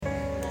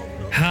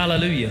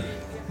Hallelujah.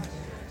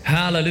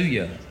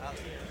 Hallelujah.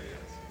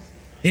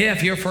 Yeah,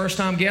 if you're a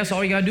first-time guest,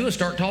 all you got to do is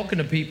start talking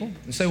to people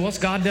and say, what's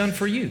God done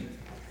for you?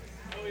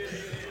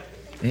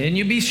 And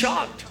you'd be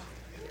shocked.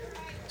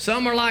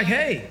 Some are like,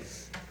 hey,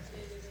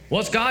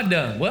 what's God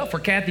done? Well, for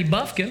Kathy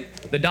Buffkin,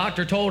 the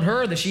doctor told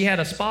her that she had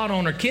a spot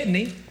on her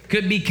kidney,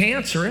 could be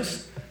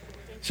cancerous.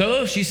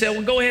 So she said,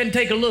 well, go ahead and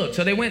take a look.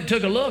 So they went and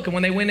took a look, and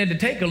when they went in to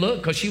take a look,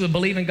 because she was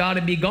believing God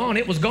would be gone,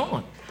 it was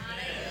gone.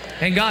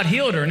 And God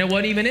healed her, and it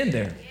wasn't even in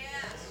there.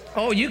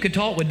 Oh, you could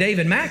talk with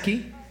David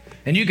Mackey,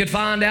 and you could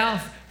find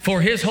out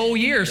for his whole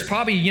years,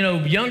 probably,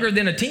 younger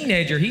than a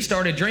teenager, he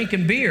started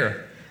drinking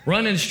beer,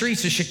 running the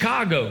streets of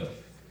Chicago.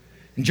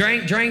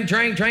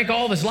 Drank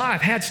all of his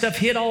life, had stuff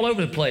hid all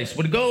over the place.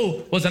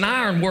 Was an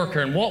iron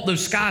worker and walked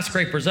those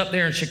skyscrapers up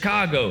there in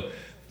Chicago,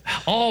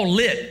 all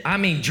lit.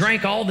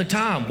 Drank all the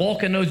time,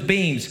 walking those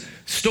beams,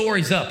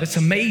 stories up. It's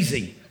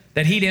amazing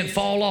that he didn't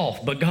fall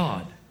off, but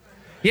God.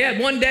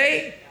 Yet one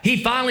day,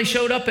 he finally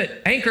showed up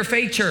at Anchor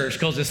Faith Church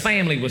because his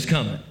family was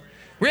coming.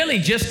 Really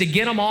just to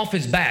get him off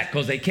his back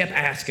because they kept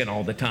asking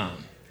all the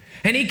time.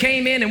 And he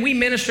came in and we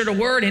ministered a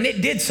word and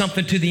it did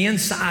something to the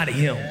inside of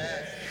him.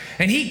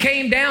 And he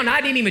came down. I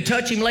didn't even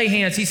touch him, lay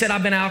hands. He said,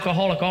 I've been an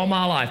alcoholic all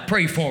my life.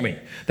 Pray for me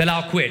that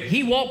I'll quit.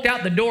 He walked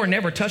out the door and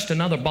never touched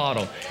another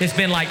bottle. It's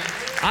been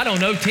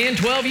 10,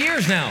 12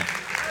 years now.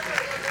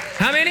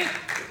 How many?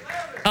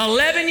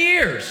 11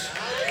 years.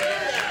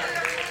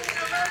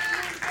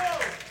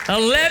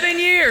 11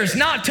 years,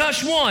 not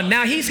touched one.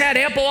 Now, he's had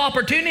ample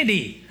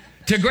opportunity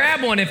to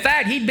grab one. In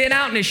fact, he'd been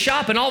out in his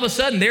shop and all of a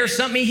sudden there's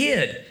something he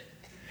hid.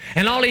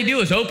 And all he'd do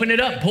is open it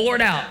up, pour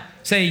it out.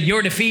 Say,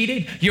 you're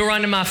defeated, you're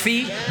under my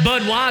feet.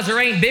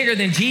 Budweiser ain't bigger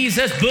than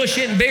Jesus. Bush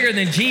isn't bigger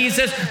than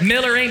Jesus.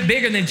 Miller ain't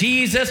bigger than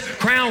Jesus.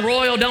 Crown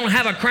Royal don't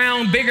have a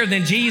crown bigger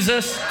than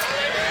Jesus.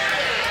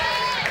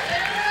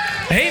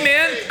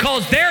 Amen.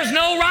 Because there's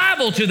no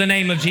rival to the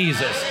name of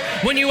Jesus.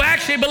 When you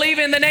actually believe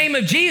in the name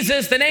of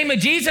Jesus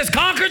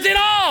conquers it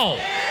all.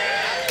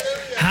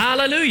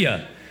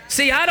 Hallelujah.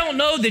 See, I don't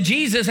know that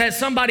Jesus had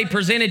somebody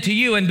presented to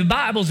you, and the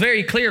Bible's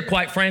very clear,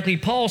 quite frankly.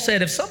 Paul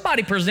said, if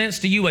somebody presents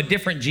to you a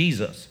different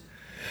Jesus.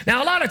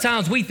 Now, a lot of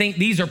times we think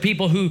these are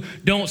people who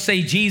don't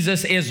say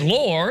Jesus is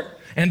Lord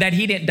and that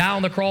he didn't die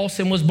on the cross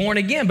and was born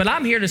again. But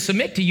I'm here to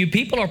submit to you,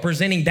 people are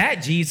presenting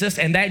that Jesus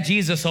and that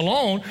Jesus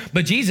alone,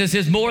 but Jesus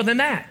is more than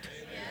that.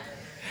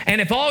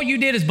 And if all you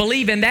did is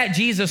believe in that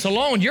Jesus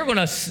alone, you're going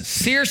to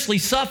seriously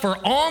suffer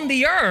on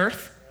the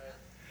earth,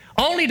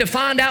 only to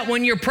find out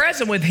when you're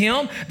present with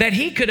him that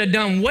he could have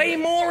done way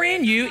more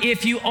in you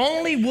if you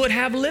only would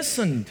have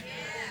listened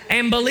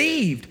and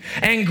believed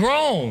and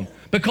grown,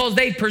 because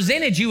they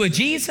presented you a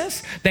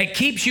Jesus that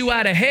keeps you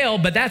out of hell,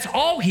 but that's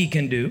all he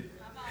can do.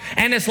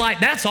 And it's like,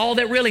 that's all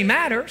that really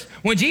matters.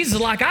 When Jesus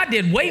is like, I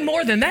did way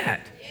more than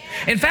that.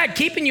 In fact,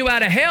 keeping you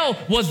out of hell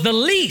was the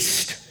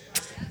least.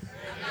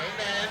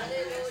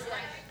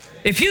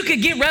 If you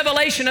could get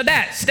revelation of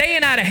that,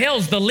 staying out of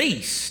hell's the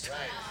least.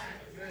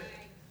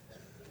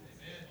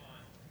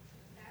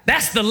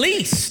 That's the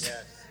least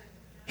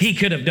he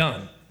could have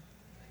done.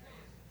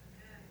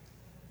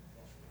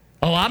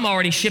 Oh, I'm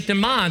already shifting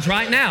minds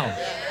right now.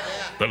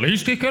 The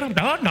least he could have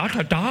done, not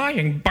to die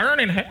and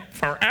burn in hell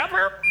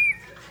forever.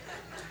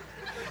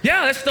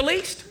 Yeah, that's the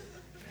least.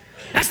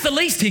 That's the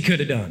least he could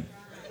have done.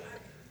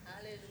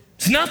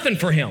 It's nothing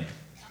for him.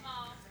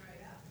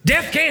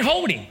 Death can't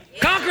hold him.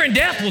 Conquering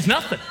death was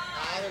nothing.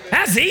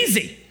 That's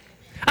easy.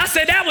 I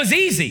said that was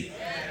easy.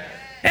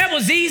 That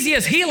was easy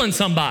as healing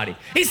somebody.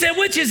 He said,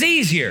 which is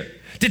easier?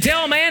 To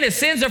tell a man his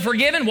sins are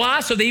forgiven,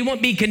 why? So that he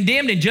won't be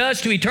condemned and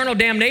judged to eternal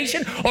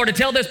damnation, or to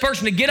tell this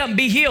person to get up and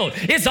be healed.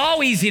 It's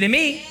all easy to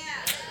me.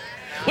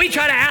 We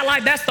try to act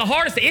like that's the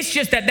hardest. It's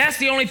just that that's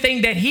the only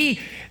thing that he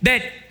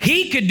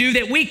could do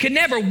that we could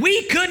never.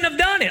 We couldn't have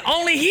done it.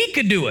 Only he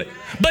could do it.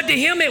 But to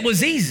him it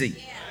was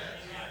easy.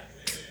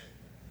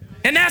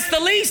 And that's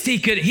the least he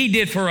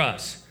did for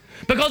us.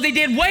 Because he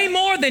did way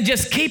more than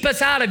just keep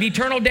us out of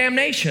eternal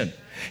damnation.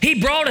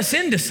 He brought us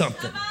into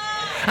something.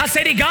 I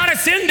said he got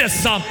us into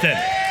something.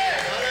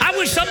 I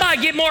wish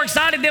somebody get more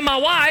excited than my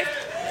wife.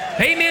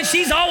 Amen.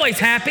 She's always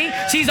happy.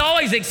 She's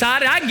always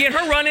excited. I can get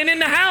her running in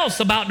the house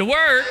about the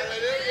word.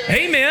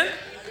 Amen.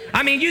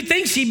 I mean, you'd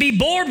think she'd be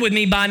bored with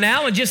me by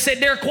now and just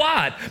sit there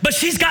quiet. But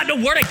she's got the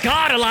word of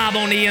God alive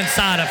on the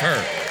inside of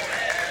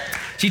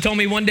her. She told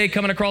me one day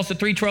coming across the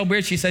 312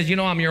 bridge, she says,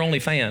 I'm your only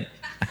fan.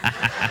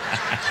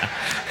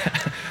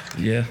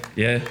 Yeah,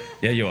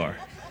 you are.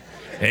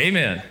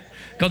 Amen.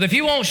 Because if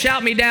you won't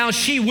shout me down,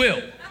 she will.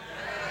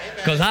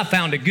 Because I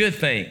found a good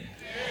thing.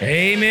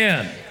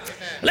 Amen.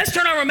 Let's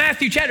turn over to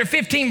Matthew chapter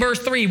 15, verse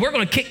 3. We're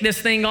going to kick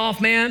this thing off,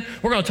 man.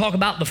 We're going to talk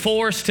about the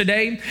forest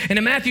today. And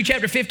in Matthew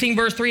chapter 15,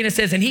 verse 3, and it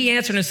says, and he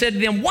answered and said to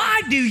them,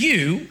 why do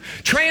you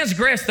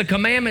transgress the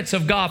commandments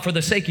of God for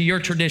the sake of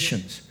your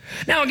traditions?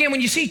 Now, again,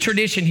 when you see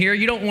tradition here,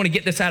 you don't want to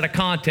get this out of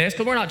context,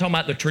 because we're not talking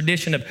about the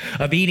tradition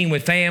of eating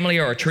with family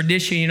or a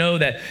tradition,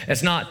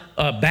 that's not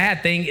a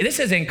bad thing. This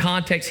is in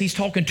context. He's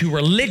talking to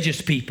religious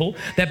people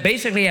that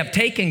basically have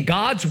taken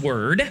God's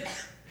word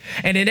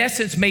and in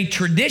essence made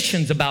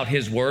traditions about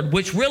his word,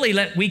 which really,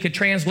 we could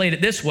translate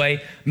it this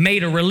way,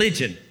 made a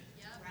religion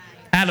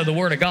out of the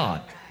word of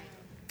God.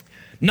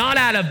 Not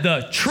out of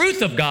the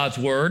truth of God's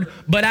word,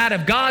 but out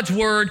of God's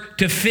word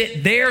to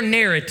fit their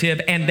narrative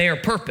and their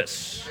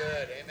purpose.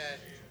 Good. Amen.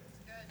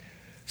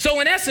 So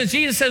in essence,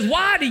 Jesus says,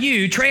 why do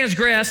you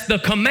transgress the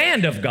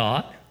command of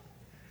God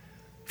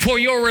for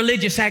your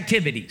religious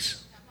activities?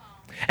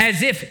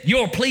 As if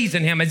you're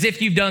pleasing him, as if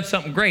you've done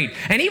something great.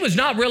 And he was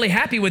not really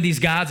happy with these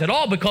guys at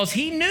all, because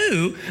he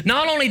knew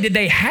not only did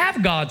they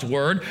have God's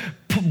word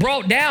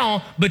brought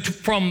down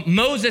from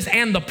Moses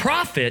and the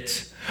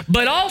prophets,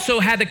 but also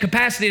had the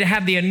capacity to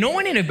have the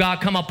anointing of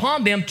God come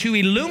upon them to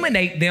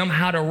illuminate them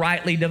how to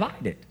rightly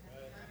divide it.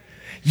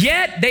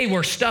 Yet they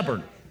were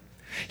stubborn.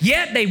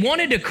 Yet they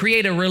wanted to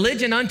create a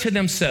religion unto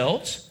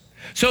themselves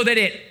so that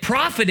it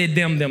profited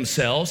them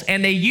themselves,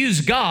 and they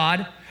used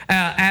God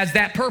as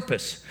that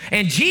purpose.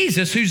 And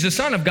Jesus, who's the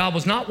Son of God,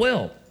 was not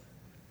well.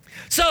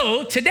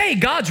 So today,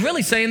 God's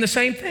really saying the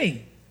same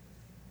thing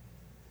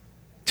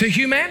to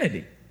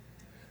humanity.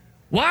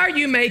 Why are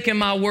you making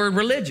my word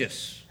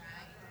religious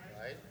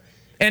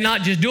and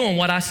not just doing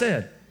what I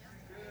said?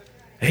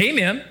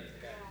 Amen.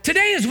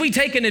 Today, as we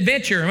take an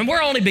adventure, and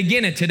we're only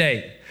beginning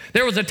today.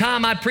 There was a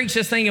time I'd preach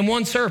this thing in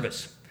one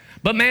service.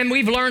 But man,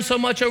 we've learned so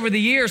much over the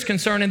years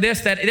concerning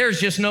this that there's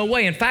just no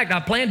way. In fact, I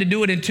plan to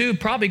do it in 2,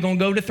 probably going to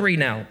go to 3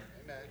 now.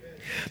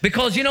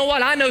 Because you know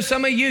what? I know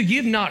some of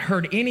you've not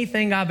heard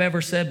anything I've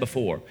ever said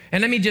before.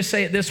 And let me just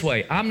say it this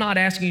way. I'm not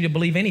asking you to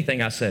believe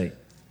anything I say.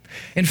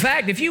 In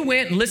fact, if you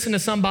went and listened to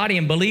somebody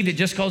and believed it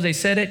just because they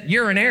said it,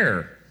 you're in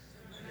error.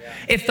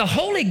 If the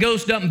Holy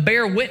Ghost doesn't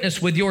bear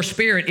witness with your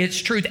spirit, it's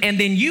truth, and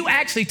then you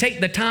actually take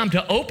the time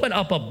to open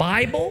up a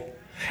Bible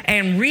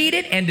and read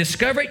it and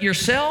discover it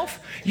yourself,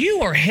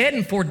 you are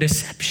heading for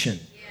deception.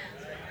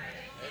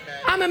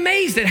 I'm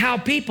amazed at how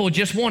people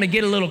just want to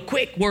get a little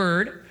quick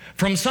word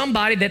from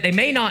somebody that they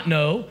may not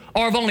know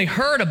or have only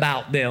heard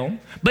about them,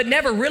 but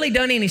never really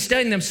done any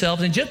studying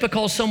themselves. And just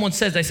because someone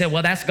says, they say,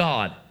 well, that's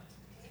God.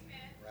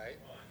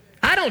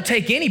 I don't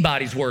take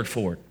anybody's word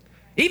for it.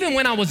 Even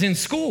when I was in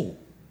school,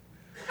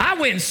 I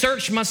went and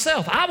searched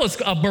myself. I was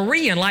a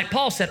Berean, like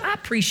Paul said. I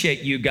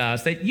appreciate you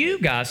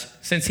guys,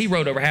 since he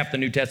wrote over half the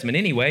New Testament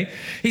anyway,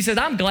 he says,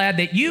 I'm glad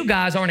that you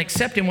guys aren't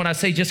accepting what I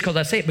say just because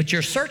I say it, but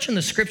you're searching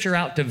the scripture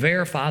out to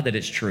verify that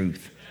it's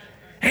truth.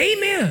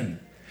 Amen.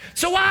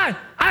 So I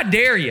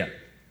dare you.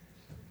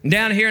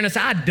 Down here in this,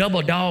 I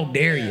double dog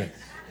dare you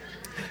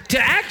to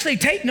actually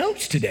take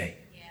notes today.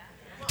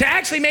 To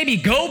actually maybe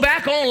go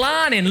back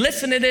online and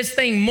listen to this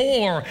thing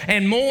more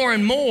and more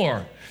and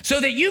more, so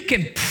that you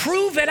can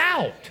prove it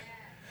out.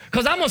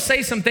 Because I'm going to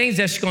say some things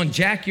that's going to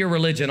jack your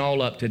religion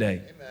all up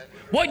today. Amen.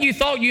 What you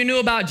thought you knew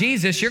about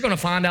Jesus, you're going to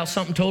find out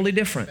something totally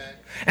different. Amen.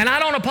 And I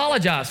don't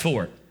apologize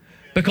for it,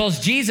 because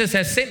Jesus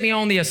has sent me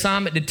on the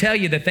assignment to tell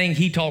you the thing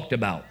he talked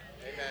about.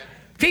 Amen.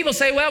 People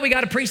say, well, we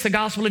got to preach the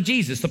gospel of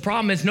Jesus. The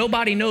problem is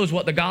nobody knows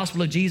what the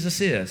gospel of Jesus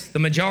is. The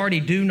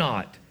majority do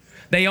not.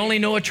 They only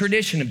know a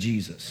tradition of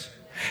Jesus.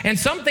 And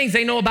some things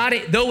they know about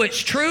it, though it's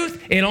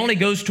truth, it only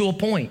goes to a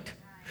point.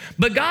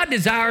 But God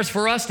desires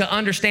for us to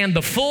understand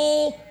the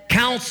full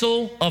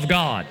counsel of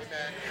God.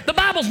 Amen. The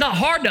Bible's not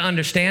hard to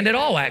understand at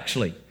all,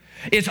 actually.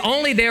 It's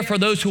only there for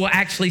those who will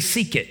actually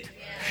seek it.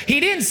 He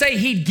didn't say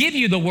he'd give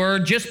you the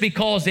word just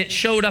because it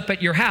showed up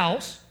at your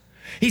house.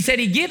 He said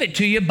he'd give it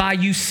to you by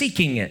you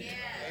seeking it.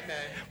 Amen.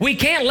 We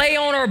can't lay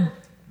on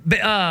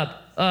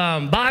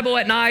our Bible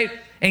at night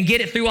and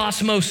get it through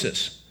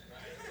osmosis.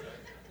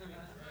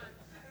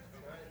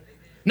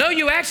 No,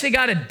 you actually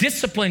got to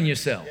discipline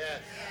yourself. Yes.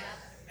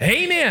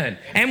 Amen.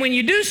 And when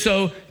you do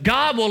so,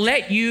 God will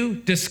let you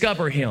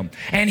discover him.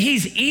 And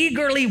he's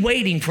eagerly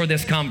waiting for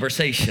this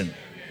conversation.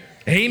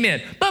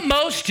 Amen. But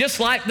most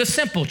just like the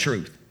simple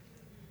truth.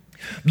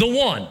 The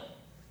one.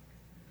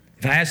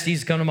 If I ask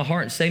Jesus to come to my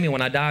heart and save me,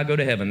 when I die, I go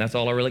to heaven. That's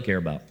all I really care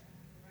about.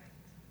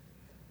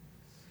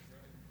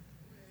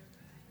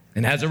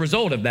 And as a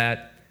result of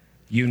that,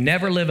 you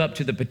never live up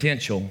to the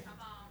potential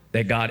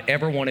that God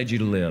ever wanted you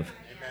to live.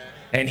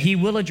 And he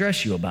will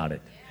address you about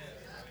it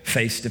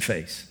face to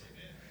face.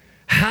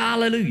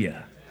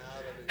 Hallelujah.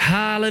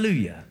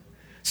 Hallelujah.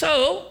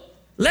 So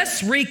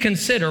let's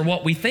reconsider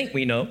what we think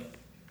we know,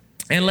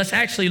 and let's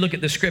actually look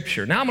at the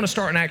scripture. Now I'm going to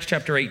start in Acts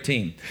chapter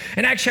 18.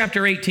 In Acts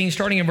chapter 18,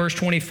 starting in verse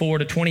 24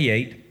 to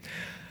 28,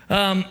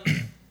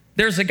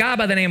 there's a guy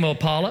by the name of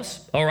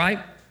Apollos, all right?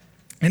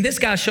 And this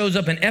guy shows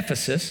up in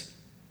Ephesus,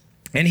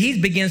 and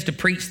he begins to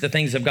preach the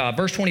things of God.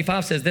 Verse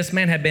 25 says, this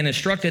man had been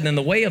instructed in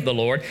the way of the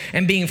Lord,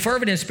 and being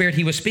fervent in spirit,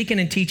 he was speaking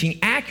and teaching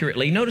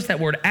accurately. Notice that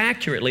word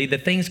accurately, the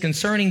things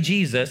concerning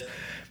Jesus.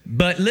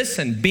 But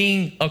listen,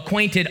 being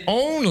acquainted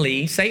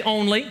only, say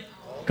only.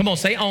 Come on,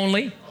 say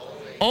only.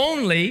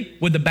 Only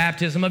with the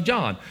baptism of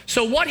John.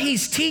 So what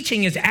he's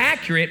teaching is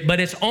accurate, but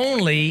it's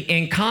only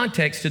in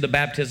context to the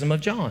baptism of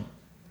John.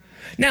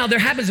 Now, there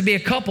happens to be a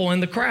couple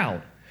in the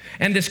crowd.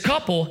 And this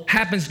couple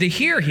happens to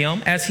hear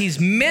him as he's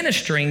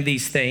ministering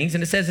these things.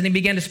 And it says, and he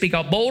began to speak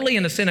out boldly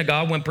in the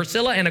synagogue. When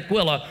Priscilla and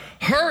Aquila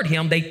heard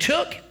him, they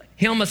took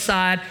him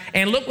aside,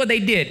 and look what they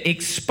did.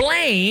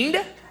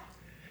 Explained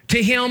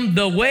to him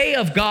the way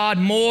of God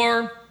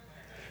more.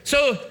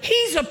 So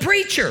he's a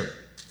preacher.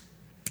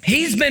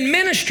 He's been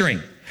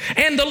ministering.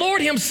 And the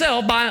Lord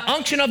himself, by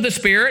unction of the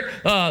Spirit,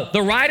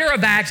 the writer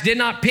of Acts did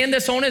not pen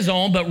this on his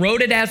own, but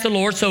wrote it as the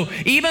Lord. So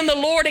even the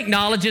Lord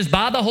acknowledges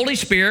by the Holy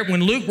Spirit,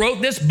 when Luke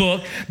wrote this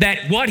book,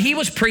 that what he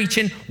was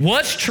preaching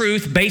was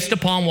truth based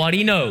upon what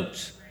he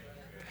knows.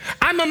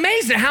 I'm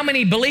amazed at how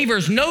many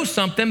believers know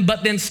something,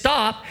 but then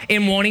stop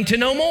in wanting to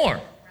know more.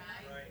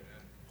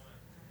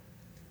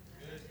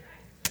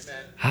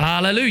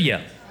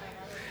 Hallelujah.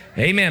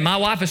 Amen. My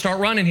wife will start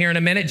running here in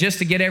a minute just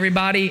to get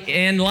everybody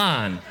in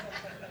line.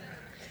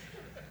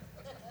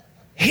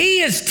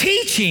 He is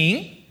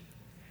teaching,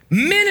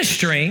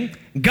 ministering.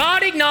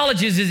 God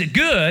acknowledges is it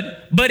good,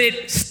 but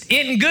it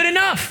isn't good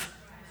enough.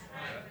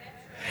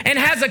 And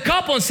has a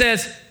couple and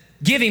says,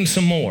 give him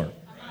some more.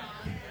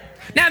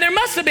 Now, there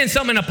must have been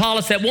some in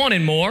Apollos that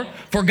wanted more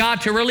for God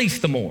to release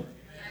the more.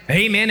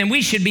 Amen. And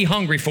we should be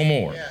hungry for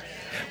more.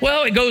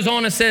 Well, it goes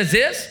on and says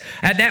this.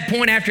 At that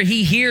point, after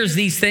he hears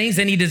these things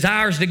and he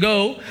desires to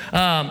go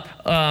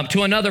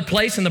to another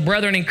place, and the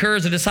brethren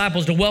encourage the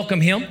disciples to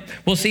welcome him.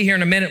 We'll see here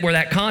in a minute where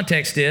that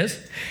context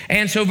is.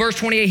 And so verse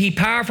 28, he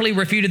powerfully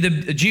refuted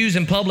the Jews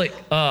in public,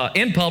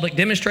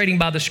 demonstrating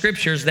by the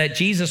scriptures that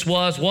Jesus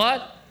was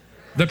what?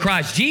 The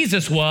Christ.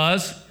 Jesus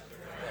was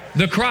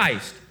the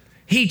Christ.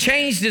 He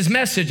changed his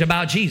message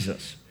about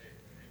Jesus.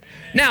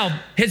 Now,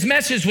 his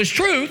message was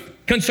truth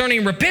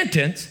concerning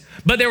repentance,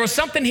 but there was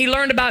something he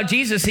learned about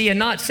Jesus he had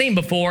not seen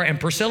before, and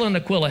Priscilla and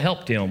Aquila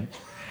helped him.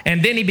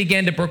 And then he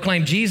began to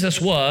proclaim Jesus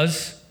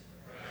was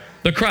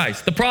the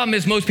Christ. The problem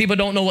is most people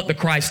don't know what the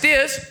Christ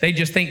is. They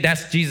just think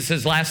that's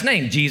Jesus' last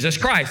name, Jesus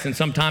Christ. And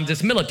sometimes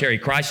it's military,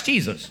 Christ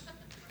Jesus.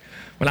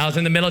 When I was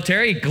in the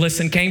military,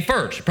 Glisson came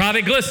first.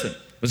 Private Glisson.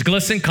 It was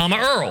Glisson,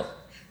 Earl.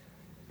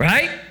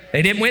 Right?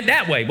 They didn't went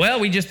that way. Well,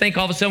 we just think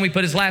all of a sudden we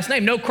put his last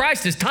name. No,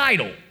 Christ is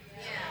title.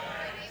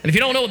 And if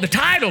you don't know what the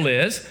title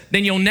is,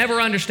 then you'll never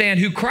understand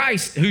who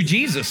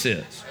Jesus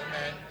is.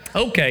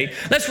 Okay,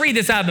 let's read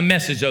this out of the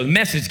Message, though. The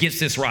Message gets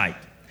this right.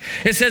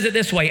 It says it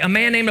this way. A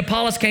man named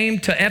Apollos came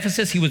to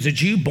Ephesus. He was a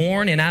Jew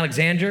born in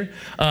Alexandria,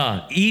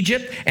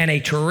 Egypt, and a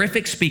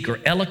terrific speaker,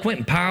 eloquent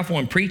and powerful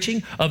in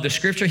preaching of the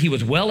scripture. He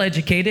was well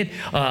educated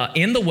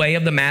in the way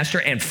of the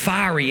master and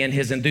fiery in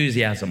his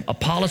enthusiasm.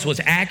 Apollos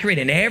was accurate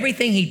in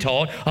everything he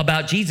taught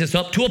about Jesus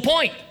up to a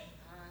point.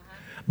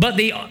 But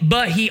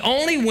he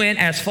only went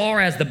as far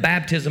as the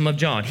baptism of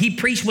John. He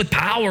preached with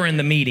power in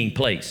the meeting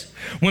place.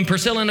 When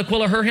Priscilla and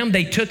Aquila heard him,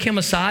 they took him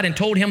aside and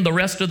told him the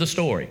rest of the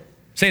story.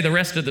 Say the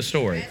rest of the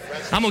story.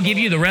 I'm going to give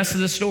you the rest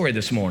of the story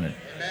this morning.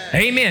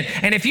 Amen.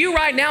 And if you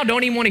right now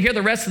don't even want to hear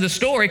the rest of the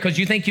story because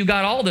you think you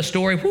got all the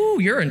story,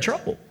 you're in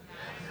trouble.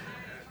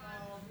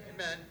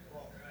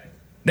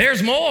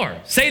 There's more.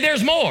 Say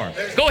there's more.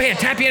 Go ahead,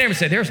 tap your neighbor and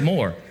say there's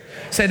more.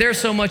 Say there's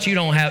so much you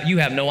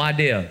have no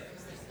idea.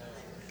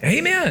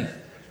 Amen.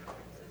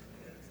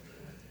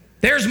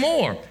 There's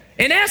more.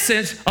 In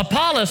essence,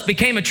 Apollos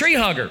became a tree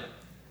hugger,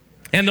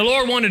 and the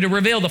Lord wanted to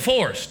reveal the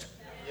forest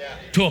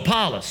to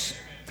Apollos.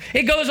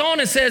 It goes on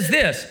and says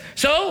this.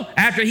 So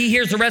after he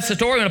hears the rest of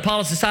the story, when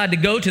Apollos decided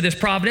to go to this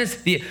providence,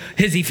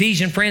 his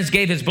Ephesian friends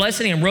gave his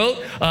blessing and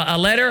wrote a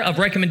letter of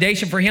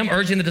recommendation for him,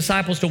 urging the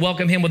disciples to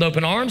welcome him with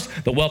open arms.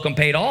 The welcome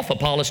paid off.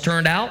 Apollos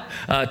turned out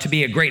to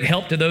be a great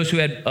help to those who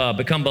had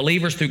become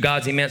believers through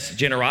God's immense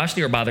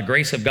generosity or by the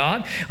grace of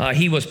God.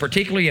 He was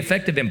particularly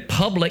effective in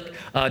public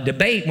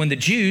debate with the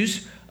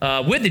Jews,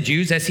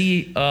 as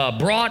he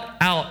brought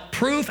out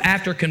proof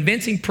after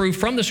convincing proof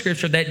from the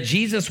scripture that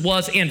Jesus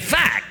was in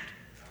fact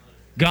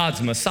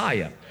God's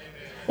Messiah.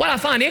 What I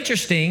find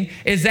interesting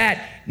is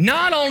that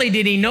not only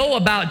did he know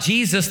about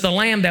Jesus, the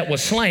Lamb that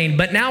was slain,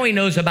 but now he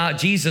knows about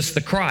Jesus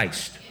the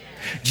Christ,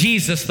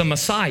 Jesus the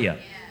Messiah.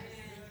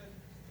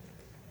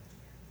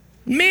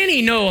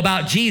 Many know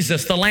about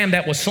Jesus, the Lamb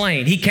that was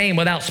slain. He came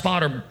without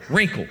spot or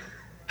wrinkle.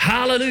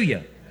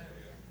 Hallelujah.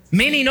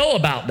 Many know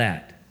about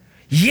that.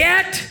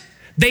 Yet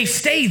they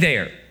stay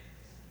there.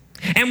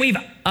 And we've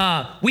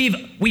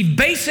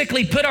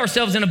basically put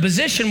ourselves in a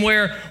position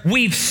where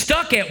we've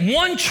stuck at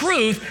one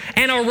truth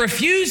and are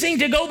refusing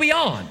to go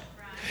beyond.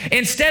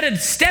 Instead of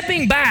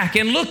stepping back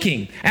and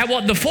looking at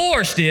what the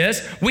forest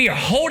is, we are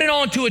holding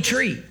on to a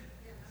tree.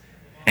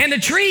 And the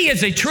tree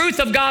is a truth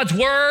of God's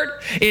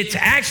word. It's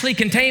actually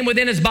contained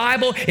within his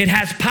Bible. It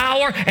has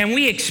power and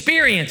we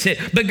experience it.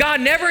 But God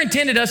never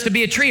intended us to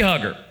be a tree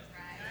hugger.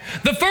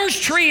 The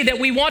first tree that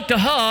we want to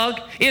hug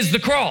is the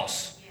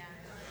cross.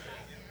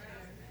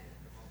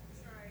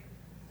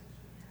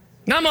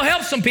 Now, I'm going to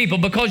help some people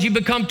because you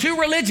become too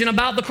religious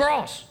about the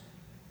cross.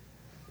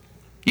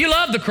 You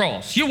love the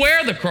cross. You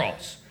wear the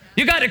cross.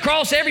 You got the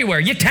cross everywhere.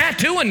 You're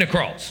tattooing the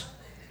cross.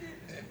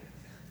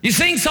 You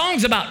sing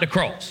songs about the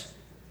cross.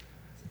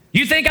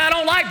 You think I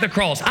don't like the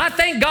cross. I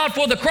thank God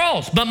for the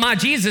cross, but my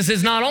Jesus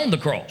is not on the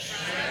cross.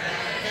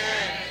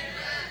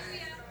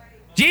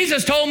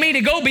 Jesus told me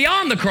to go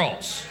beyond the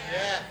cross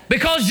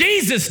because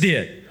Jesus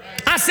did.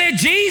 I said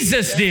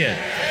Jesus did.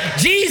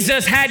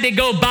 Jesus had to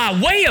go by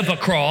way of a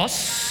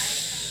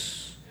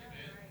cross.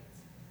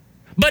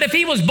 But if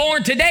he was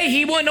born today,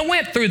 he wouldn't have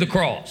went through the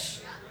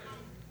cross.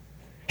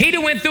 He'd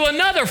have went through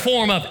another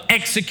form of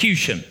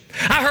execution.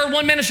 I heard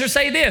one minister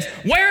say this: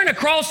 wearing a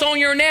cross on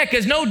your neck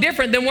is no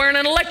different than wearing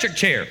an electric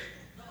chair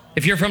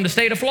if you're from the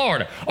state of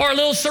Florida, or a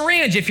little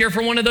syringe if you're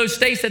from one of those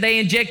states that they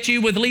inject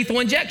you with lethal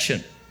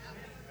injection.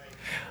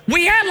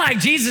 We had like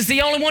Jesus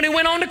the only one who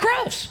went on the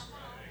cross.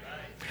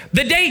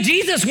 The day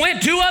Jesus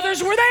went, 2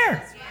 others were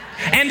there,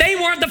 and they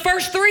weren't the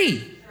first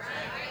 3.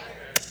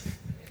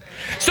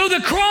 So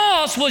the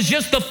cross was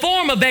just the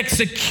form of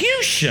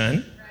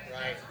execution.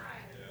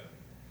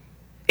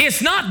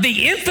 It's not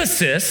the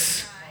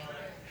emphasis.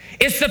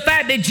 It's the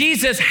fact that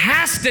Jesus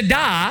has to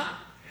die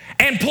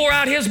and pour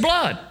out his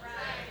blood.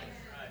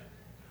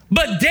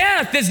 But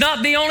death is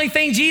not the only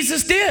thing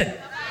Jesus did.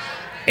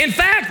 In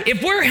fact,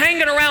 if we're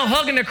hanging around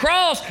hugging the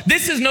cross,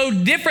 this is no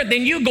different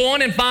than you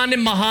going and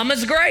finding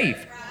Muhammad's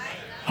grave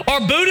or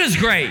Buddha's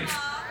grave,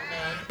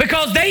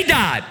 because they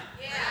died.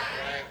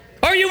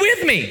 Are you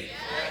with me?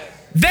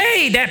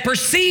 They that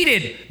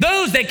preceded,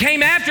 those that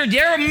came after,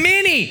 there are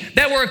many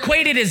that were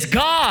equated as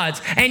gods,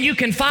 and you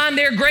can find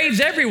their graves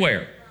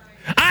everywhere.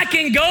 I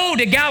can go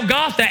to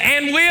Golgotha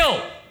and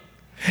will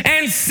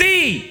and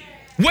see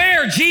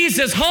where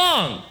Jesus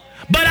hung,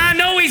 but I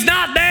know he's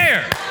not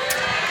there.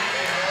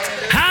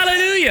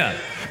 Hallelujah.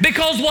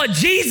 Because what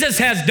Jesus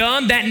has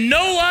done that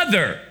no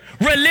other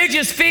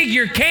religious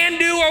figure can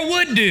do or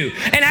would do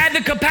and had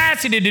the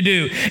capacity to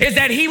do is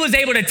that he was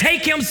able to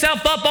take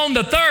himself up on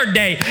the 3rd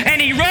day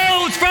and he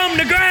rose from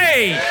the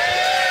grave.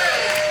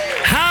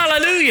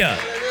 Hallelujah.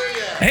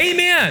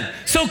 Amen.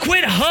 So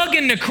quit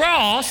hugging the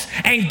cross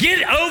and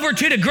get over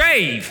to the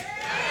grave.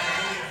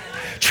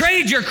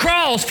 Trade your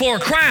cross for a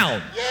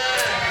crown.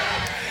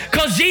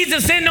 Because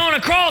Jesus isn't on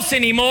a cross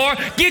anymore.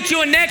 Get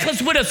you a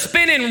necklace with a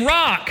spinning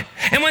rock.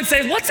 And when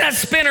says, what's that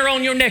spinner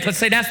on your necklace?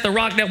 Say, that's the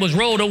rock that was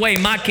rolled away.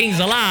 My king's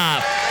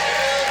alive.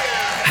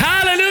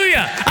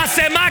 Hallelujah. I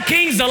said, my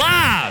king's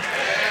alive.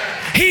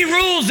 He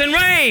rules and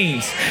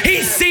reigns.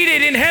 He's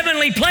seated in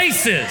heavenly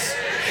places.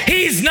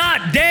 He's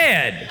not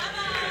dead.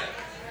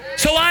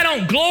 So I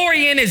don't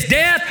glory in his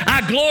death.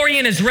 I glory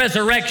in his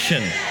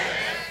resurrection.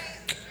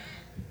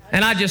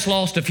 And I just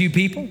lost a few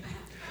people.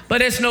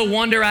 But it's no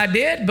wonder I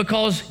did,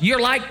 because you're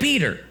like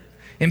Peter.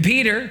 And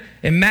Peter,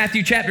 in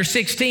Matthew chapter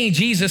 16,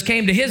 Jesus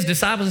came to his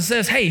disciples and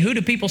says, hey, who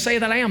do people say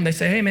that I am? They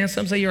say, hey man,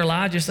 some say you're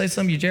Elijah,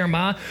 some you're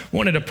Jeremiah,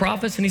 one of the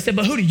prophets. And he said,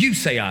 but who do you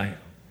say I am?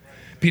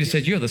 Peter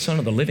said, you're the Son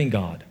of the living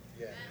God.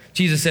 Yeah.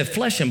 Jesus said,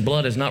 flesh and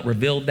blood has not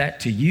revealed that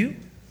to you,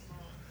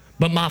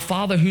 but my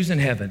Father who's in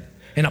heaven.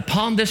 And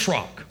upon this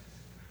rock,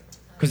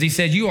 because he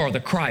said, you are the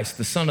Christ,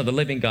 the Son of the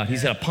living God. He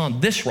said, upon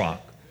this rock,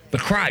 the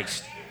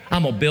Christ,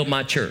 I'm going to build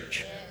my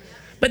church.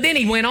 But then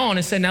he went on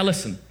and said, now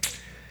listen,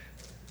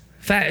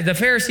 the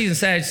Pharisees and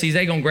Sadducees,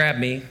 they're going to grab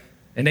me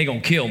and they're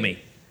going to kill me.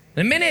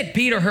 The minute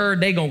Peter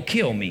heard they're going to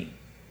kill me,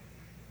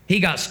 he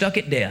got stuck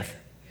at death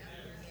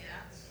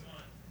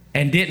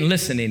and didn't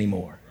listen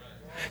anymore.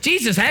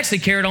 Jesus actually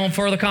carried on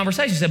further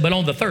conversation. He said, but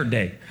on the 3rd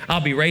day, I'll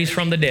be raised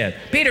from the dead.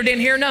 Peter didn't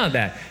hear none of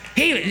that.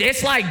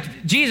 It's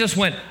like Jesus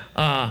went,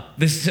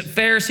 the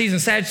Pharisees and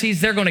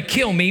Sadducees, they're going to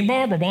kill me.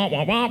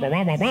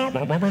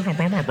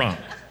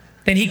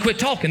 Then he quit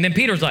talking. Then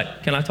Peter's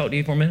like, can I talk to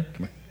you for a minute?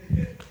 Come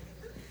here.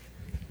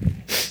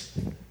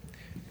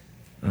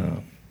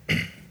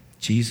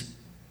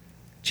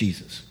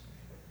 Jesus,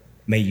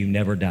 may you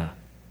never die.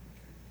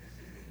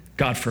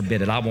 God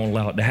forbid it. I won't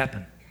allow it to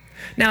happen.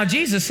 Now,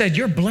 Jesus said,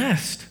 you're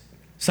blessed,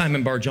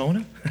 Simon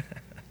Bar-Jonah.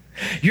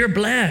 You're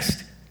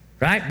blessed,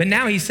 right? But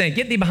now he's saying,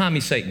 get thee behind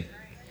me, Satan.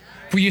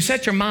 For you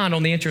set your mind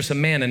on the interests of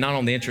man and not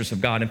on the interests of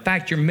God. In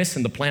fact, you're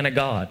missing the plan of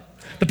God.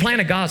 The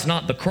plan of God's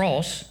not the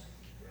cross.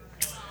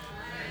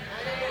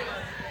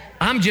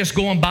 I'm just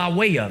going by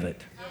way of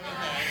it.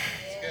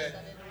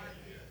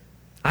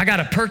 I got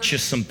to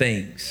purchase some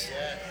things.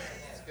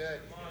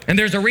 And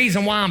there's a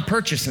reason why I'm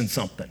purchasing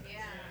something.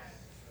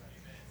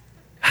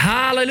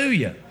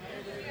 Hallelujah.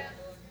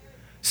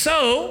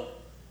 So,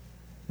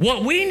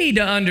 what we need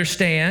to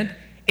understand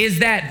is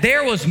that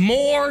there was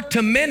more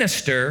to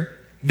minister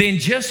than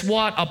just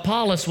what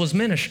Apollos was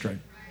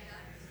ministering.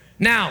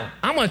 Now,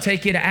 I'm going to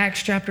take you to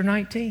Acts chapter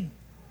 19.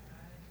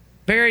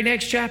 Very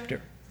next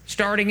chapter,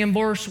 starting in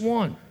verse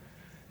 1.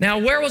 Now,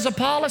 where was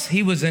Apollos?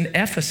 He was in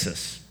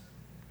Ephesus.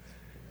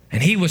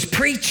 And he was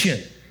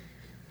preaching.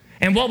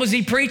 And what was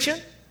he preaching?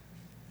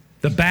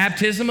 The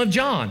baptism of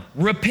John,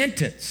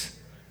 repentance.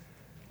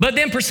 But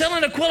then Priscilla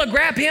and Aquila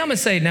grabbed him and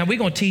said, now we're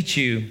going to teach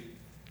you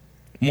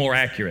more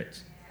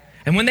accurate.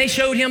 And when they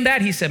showed him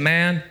that, he said,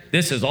 man,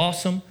 this is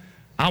awesome.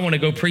 I want to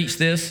go preach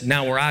this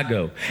now where I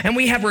go. And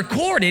we have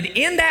recorded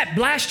in that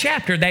last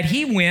chapter that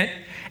he went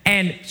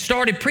and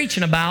started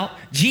preaching about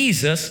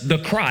Jesus, the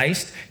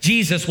Christ.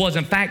 Jesus was,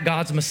 in fact,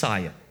 God's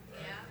Messiah.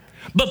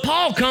 But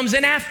Paul comes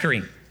in after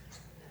him.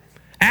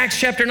 Acts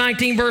chapter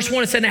 19, verse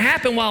 1, it said, it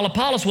happened while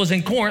Apollos was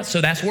in Corinth, so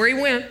that's where he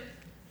went.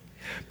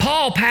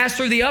 Paul passed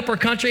through the upper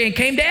country and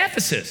came to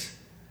Ephesus.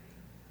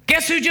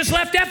 Guess who just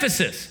left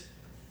Ephesus?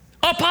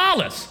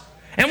 Apollos.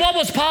 And what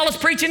was Apollos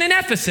preaching in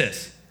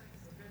Ephesus?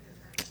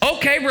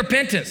 Okay,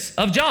 repentance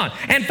of John.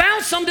 And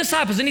found some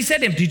disciples. And he said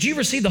to them, did you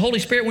receive the Holy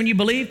Spirit when you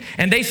believed?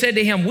 And they said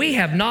to him, we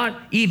have not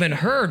even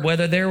heard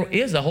whether there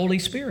is a Holy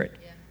Spirit.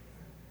 Yeah.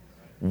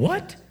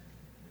 What?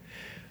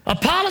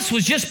 Apollos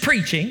was just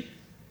preaching.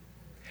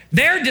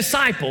 They're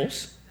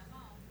disciples.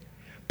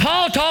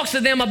 Paul talks to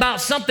them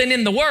about something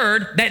in the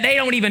Word that they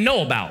don't even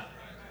know about.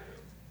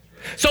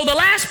 So the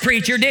last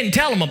preacher didn't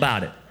tell them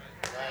about it.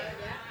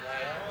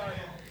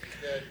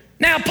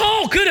 Now,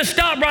 Paul could have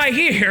stopped right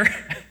here.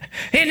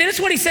 And this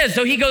is what he says.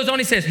 So he goes on,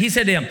 he said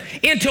to them,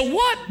 into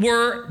what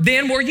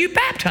were you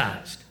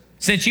baptized?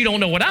 Since you don't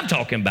know what I'm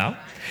talking about.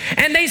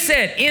 And they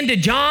said, into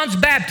John's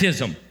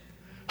baptism.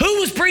 Who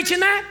was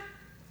preaching that?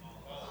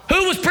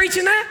 Who was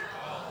preaching that?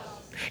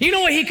 You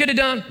know what he could have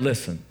done?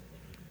 Listen,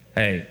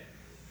 hey,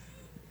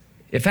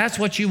 if that's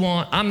what you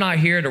want, I'm not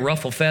here to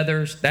ruffle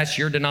feathers. That's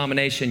your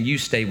denomination. You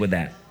stay with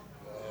that.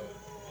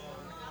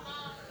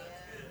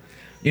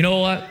 You know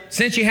what?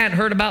 Since you hadn't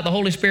heard about the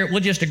Holy Spirit,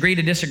 we'll just agree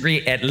to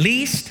disagree. At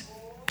least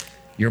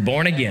you're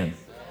born again.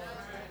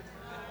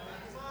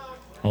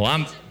 Oh,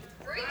 I'm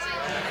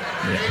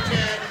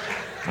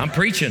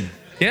preaching.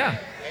 Yeah.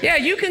 Yeah,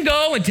 you can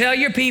go and tell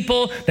your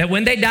people that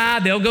when they die,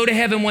 they'll go to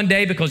heaven one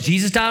day because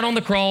Jesus died on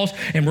the cross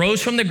and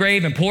rose from the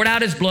grave and poured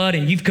out his blood,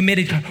 and you've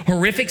committed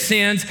horrific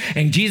sins,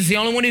 and Jesus is the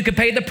only one who could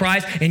pay the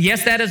price. And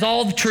yes, that is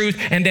all the truth.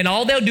 And then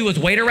all they'll do is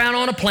wait around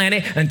on a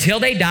planet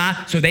until they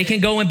die so they can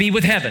go and be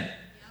with heaven.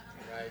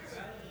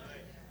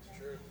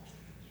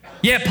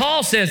 Yet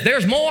Paul says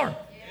there's more.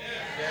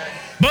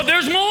 But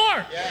there's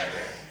more.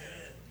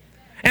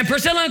 And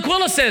Priscilla and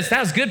Aquila says,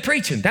 that was good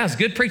preaching. That was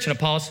good preaching,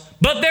 Apollos.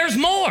 But there's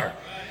more.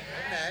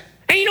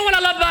 And you know what I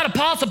love about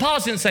Apollos?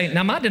 Apollos didn't say,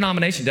 now my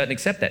denomination doesn't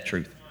accept that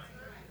truth.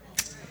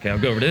 Okay, I'll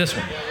go over to this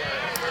one.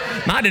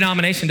 My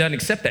denomination doesn't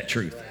accept that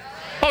truth.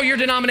 Oh, your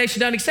denomination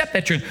doesn't accept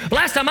that truth.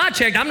 Last time I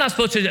checked, I'm not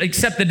supposed to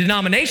accept the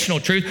denominational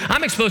truth.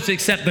 I'm supposed to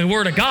accept the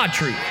Word of God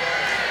truth.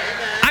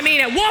 I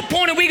mean, at what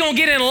point are we going to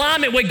get in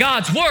alignment with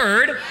God's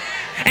Word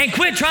and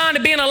quit trying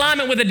to be in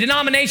alignment with a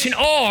denomination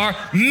or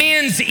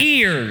men's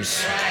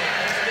ears?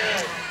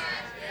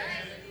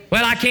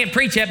 Well, I can't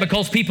preach that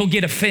because people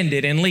get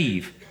offended and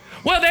leave.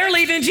 Well, they're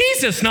leaving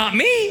Jesus, not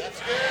me.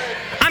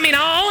 I mean,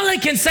 I only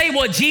can say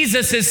what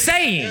Jesus is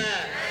saying.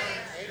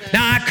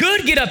 Now, I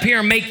could get up here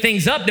and make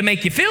things up to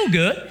make you feel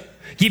good,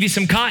 give you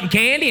some cotton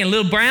candy and a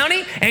little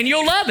brownie, and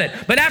you'll love it.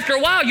 But after a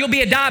while, you'll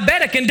be a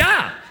diabetic and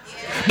die.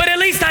 But at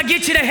least I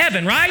get you to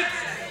heaven, right?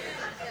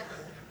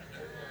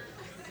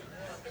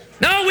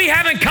 No, we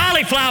having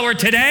cauliflower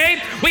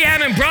today. We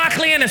having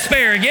broccoli and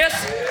asparagus.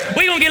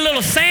 We're going to get a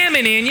little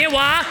salmon in you.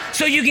 Why?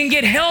 So you can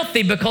get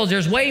healthy, because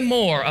there's way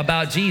more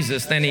about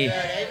Jesus than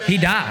he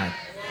died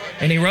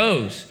and he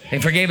rose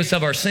and forgave us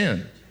of our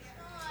sin.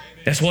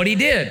 That's what he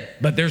did.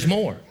 But there's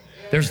more.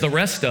 There's the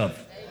rest of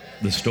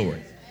the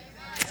story.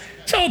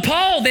 So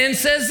Paul then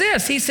says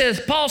this. He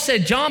says, Paul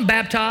said, John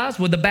baptized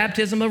with the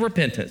baptism of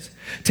repentance,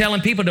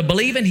 telling people to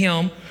believe in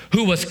him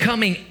who was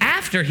coming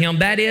after him,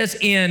 that is,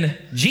 in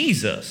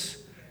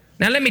Jesus.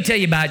 Now let me tell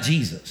you about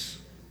Jesus.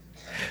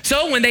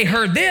 So when they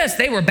heard this,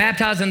 they were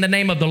baptized in the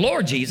name of the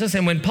Lord Jesus.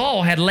 And when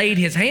Paul had laid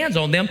his hands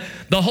on them,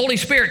 the Holy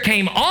Spirit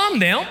came on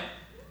them,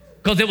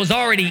 because it was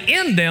already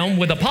in them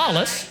with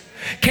Apollos,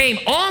 came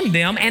on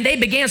them, and they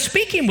began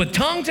speaking with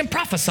tongues and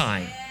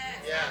prophesying.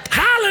 Yeah.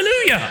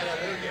 Hallelujah.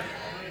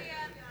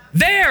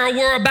 There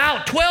were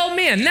about 12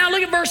 men. Now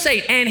look at verse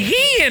 8. And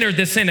he entered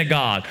the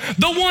synagogue,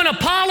 the one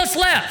Apollos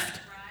left.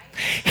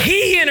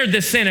 He entered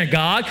the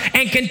synagogue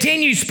and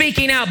continued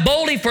speaking out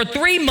boldly for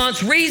 3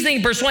 months,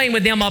 reasoning, persuading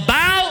with them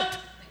about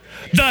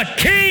the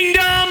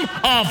kingdom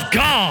of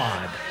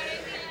God.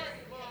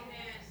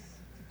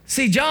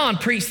 See, John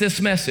preached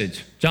this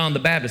message, John the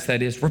Baptist,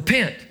 that is,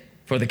 repent,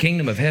 for the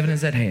kingdom of heaven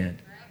is at hand.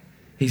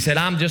 He said,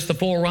 I'm just the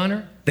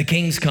forerunner. The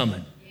king's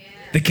coming.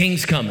 The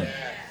king's coming.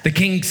 The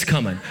king's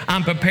coming.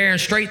 I'm preparing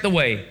straight the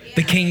way.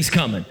 The king's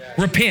coming.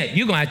 Repent.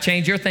 You're going to have to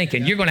change your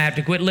thinking. You're going to have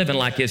to quit living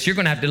like this. You're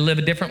going to have to live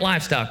a different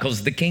lifestyle,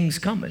 because the king's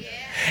coming.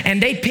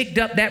 And they picked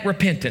up that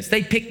repentance.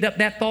 They picked up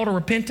that thought of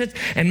repentance.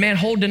 And man,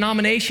 whole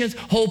denominations,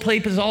 whole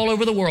places all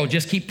over the world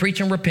just keep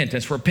preaching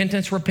repentance,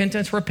 repentance,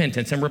 repentance,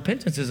 repentance. And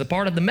repentance is a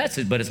part of the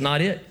message, but it's not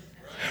it.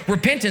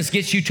 Repentance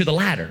gets you to the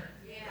ladder.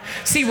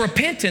 See,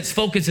 repentance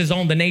focuses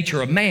on the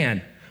nature of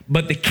man,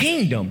 but the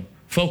kingdom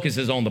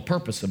focuses on the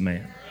purpose of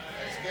man.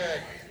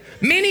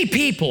 Many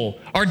people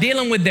are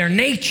dealing with their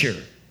nature,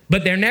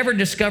 but they're never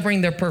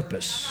discovering their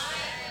purpose.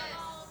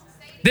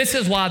 This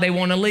is why they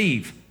want to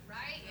leave.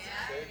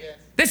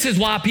 This is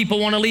why people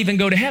want to leave and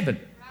go to heaven.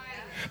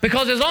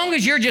 Because as long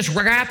as you're just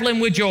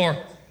grappling with your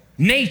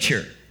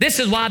nature, this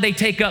is why they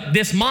take up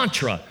this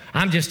mantra.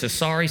 I'm just a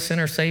sorry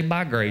sinner saved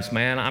by grace,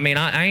 man. I mean,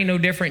 I ain't no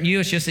different than you.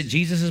 It's just that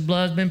Jesus'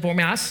 blood's been for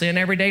me. I sin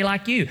every day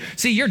like you.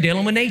 See, you're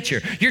dealing with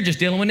nature. You're just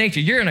dealing with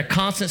nature. You're in a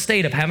constant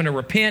state of having to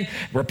repent,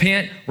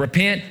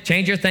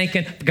 change your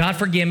thinking. God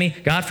forgive me,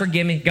 God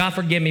forgive me, God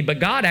forgive me. But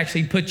God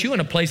actually put you in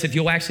a place, if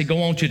you'll actually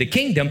go on to the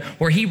kingdom,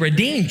 where he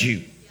redeemed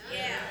you.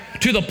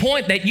 to the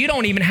point that you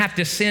don't even have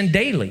to sin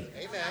daily.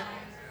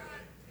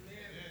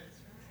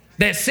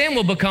 That sin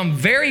will become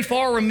very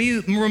far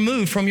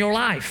removed from your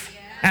life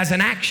as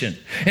an action.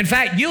 In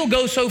fact, you'll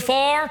go so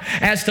far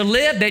as to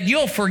live that you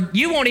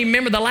won't even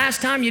remember the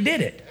last time you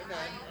did it.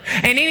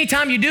 And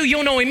anytime you do,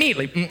 you'll know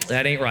immediately,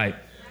 that ain't right.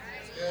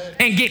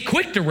 And get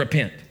quick to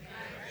repent.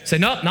 Say,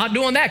 nope, not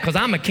doing that because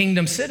I'm a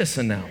kingdom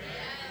citizen now.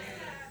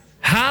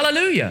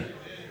 Hallelujah.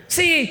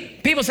 See,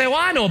 people say, well,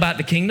 I know about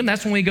the kingdom.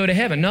 That's when we go to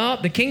heaven. No,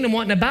 the kingdom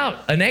wasn't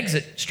about an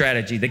exit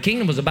strategy. The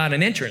kingdom was about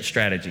an entrance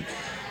strategy.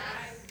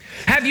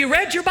 Have you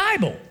read your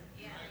Bible?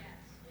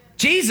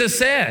 Jesus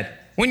said,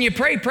 when you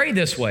pray, pray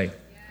this way.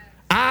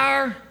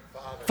 Our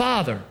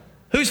Father.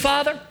 Whose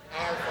Father?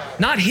 Our Father.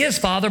 Not his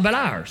Father, but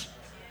ours.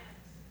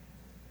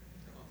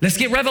 Let's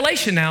get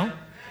revelation now.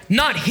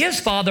 Not his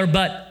Father,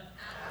 but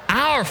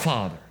our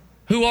Father,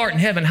 who art in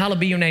heaven, hallowed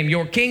be your name.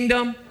 Your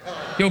kingdom,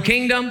 your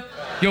kingdom,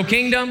 your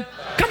kingdom.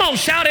 Come on,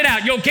 shout it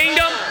out. Your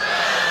kingdom,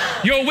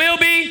 your will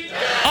be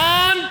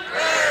on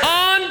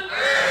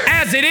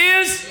as it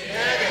is.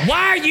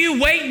 Why are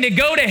you waiting to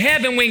go to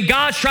heaven when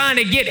God's trying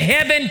to get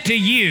heaven to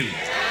you?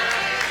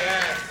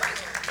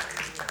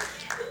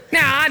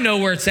 Now, I know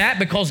where it's at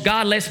because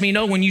God lets me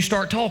know when you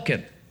start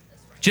talking.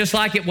 Just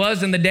like it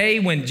was in the day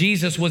when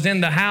Jesus was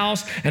in the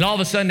house and all of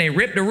a sudden they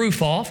ripped the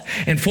roof off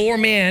and 4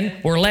 men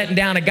were letting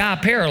down a guy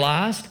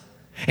paralyzed.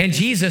 And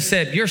Jesus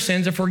said, your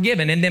sins are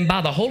forgiven. And then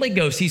by the Holy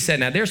Ghost, he said,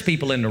 now there's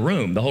people in the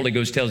room. The Holy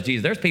Ghost tells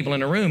Jesus, there's people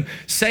in the room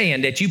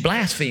saying that you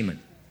blaspheming.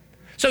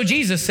 So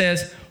Jesus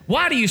says,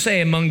 why do you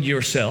say among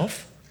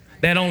yourself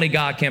that only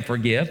God can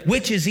forgive?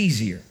 Which is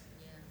easier?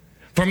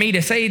 For me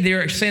to say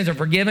their sins are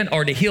forgiven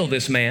or to heal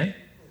this man?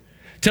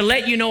 To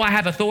let you know I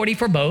have authority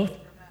for both?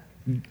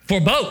 For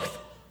both.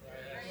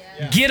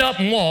 Get up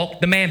and walk.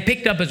 The man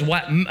picked up his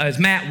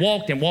mat,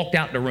 walked, and walked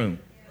out the room.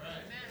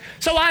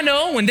 So I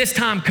know when this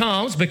time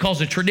comes,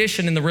 because of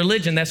tradition and the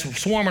religion that's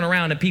swarming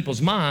around in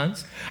people's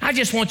minds, I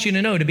just want you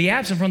to know to be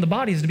absent from the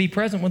body is to be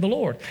present with the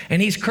Lord.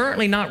 And he's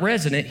currently not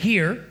resident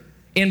here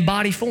in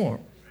body form.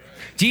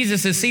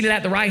 Jesus is seated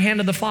at the right hand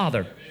of the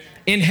Father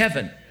in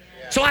heaven.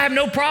 So I have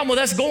no problem with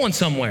us going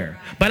somewhere.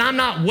 But I'm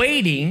not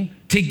waiting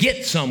to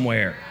get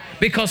somewhere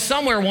because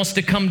somewhere wants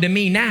to come to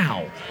me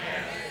now.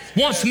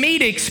 Wants me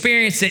to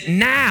experience it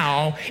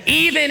now,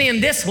 even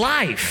in this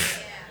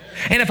life.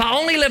 And if I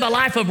only live a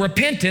life of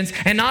repentance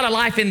and not a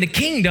life in the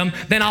kingdom,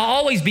 then I'll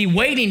always be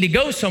waiting to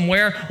go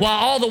somewhere while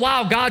all the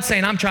while God's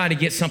saying, I'm trying to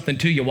get something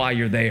to you while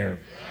you're there.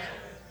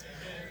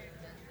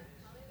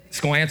 It's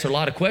going to answer a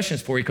lot of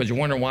questions for you because you're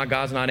wondering why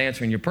God's not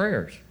answering your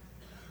prayers.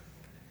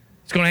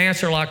 It's going to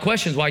answer a lot of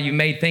questions why you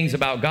made things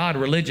about God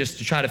religious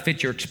to try to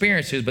fit your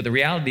experiences, but the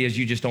reality is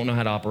you just don't know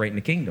how to operate in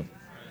the kingdom.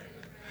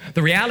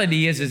 The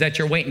reality is that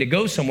you're waiting to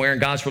go somewhere and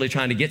God's really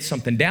trying to get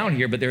something down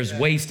here, but there's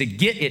ways to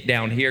get it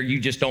down here. You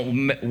just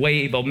don't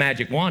wave a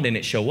magic wand and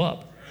it show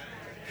up.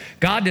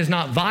 God does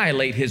not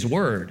violate his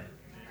word.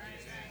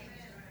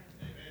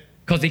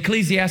 Because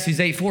Ecclesiastes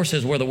 8:4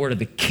 says where the word of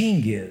the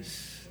king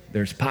is,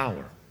 there's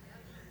power.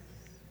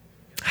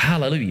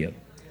 Hallelujah.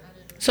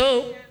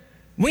 So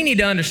we need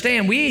to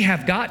understand we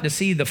have got to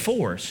see the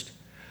forest.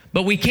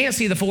 But we can't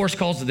see the forest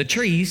because of the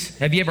trees.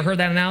 Have you ever heard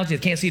that analogy? You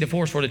can't see the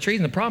forest for the trees.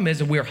 And the problem is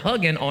that we're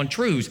hugging on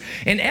truths.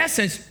 In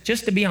essence,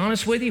 just to be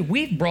honest with you,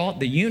 we've brought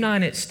the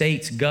United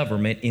States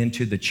government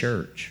into the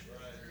church.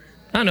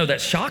 I know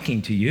that's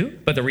shocking to you,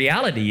 but the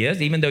reality is,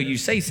 even though you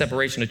say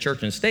separation of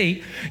church and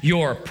state,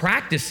 your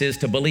practices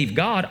to believe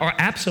God are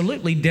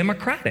absolutely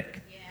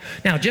democratic.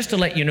 Now, just to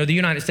let you know, the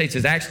United States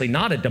is actually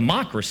not a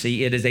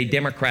democracy. It is a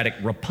democratic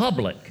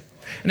republic.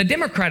 And a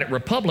democratic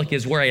republic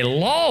is where a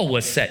law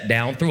was set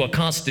down through a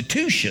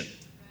constitution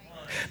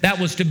that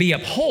was to be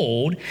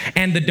upheld.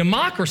 And the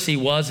democracy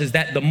is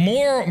that the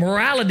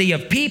morality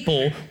of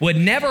people would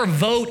never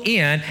vote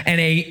in an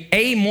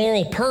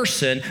amoral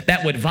person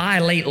that would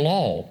violate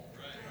law.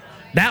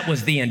 That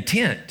was the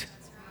intent.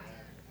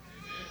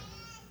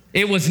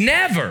 It was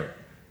never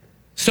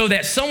so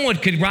that someone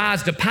could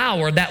rise to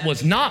power that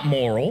was not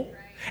moral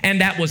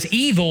and that was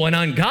evil and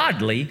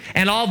ungodly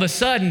and all of a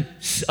sudden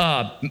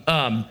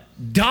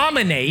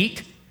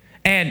dominate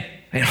and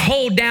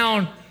hold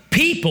down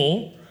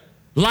people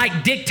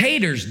like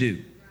dictators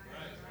do.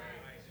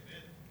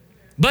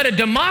 But a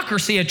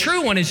democracy, a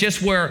true one, is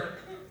just where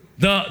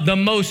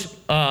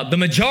the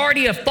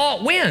majority of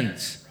thought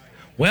wins.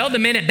 Well, the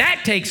minute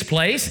that takes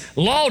place,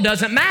 law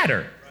doesn't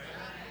matter.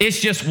 It's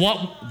just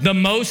what the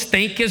most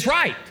think is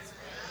right.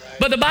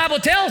 But the Bible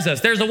tells us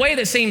there's a way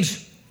that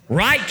seems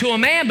right to a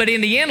man, but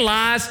in the end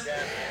lies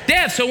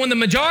death. So when the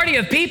majority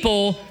of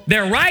people,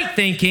 their right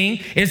thinking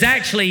is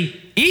actually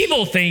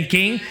evil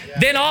thinking,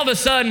 then all of a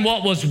sudden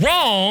what was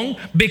wrong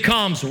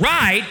becomes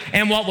right,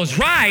 and what was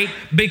right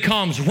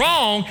becomes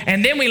wrong,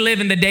 and then we live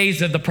in the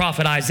days of the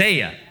prophet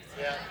Isaiah.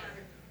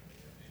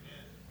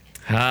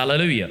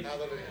 Hallelujah.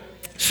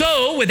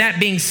 So with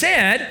that being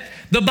said,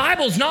 the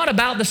Bible's not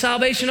about the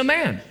salvation of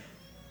man,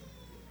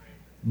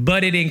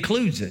 but it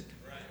includes it.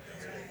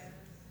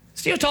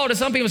 Still talk to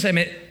some people say,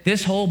 man,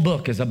 this whole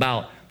book is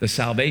about the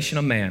salvation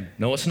of man.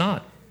 No, it's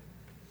not.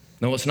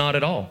 No, it's not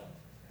at all.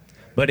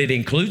 But it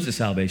includes the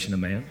salvation of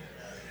man.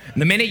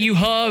 The minute you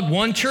hug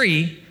one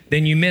tree,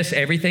 then you miss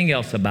everything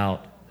else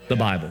about the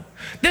Bible.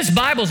 This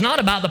Bible's not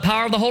about the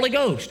power of the Holy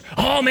Ghost.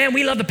 Oh man,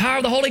 we love the power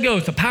of the Holy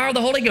Ghost, the power of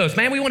the Holy Ghost.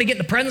 Man, we want to get in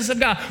the presence of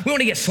God. We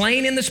want to get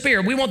slain in the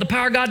Spirit. We want the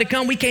power of God to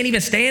come. We can't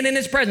even stand in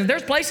His presence.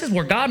 There's places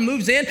where God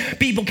moves in,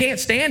 people can't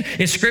stand.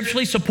 It's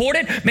scripturally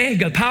supported. Man,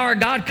 the power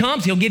of God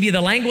comes. He'll give you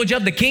the language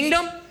of the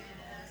kingdom.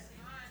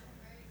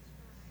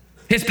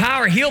 His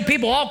power healed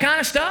people, all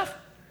kind of stuff.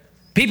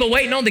 People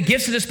waiting on the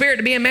gifts of the Spirit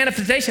to be in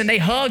manifestation, they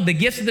hug the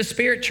gifts of the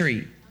Spirit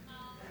tree.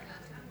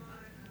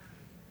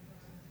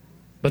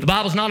 But the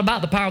Bible's not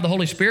about the power of the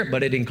Holy Spirit,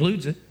 but it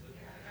includes it.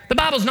 The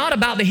Bible's not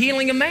about the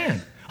healing of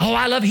man. Oh,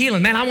 I love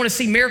healing. Man, I want to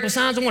see miracle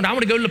signs and wonders. I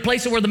want to go to the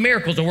places where the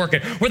miracles are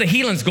working, where the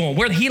healing's going,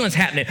 where the healing's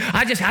happening.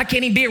 I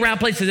can't even be around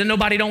places that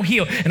nobody don't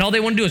heal. And all they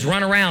want to do is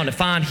run around to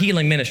find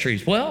healing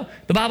ministries. Well,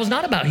 the Bible's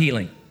not about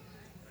healing,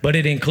 but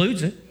it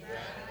includes it.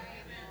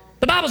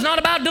 The Bible's not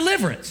about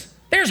deliverance.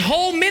 There's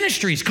whole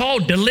ministries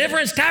called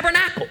Deliverance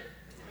Tabernacle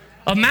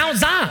of Mount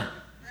Zion.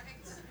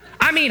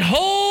 I mean,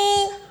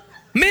 whole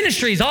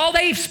ministries, all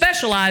they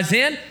specialize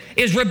in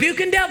is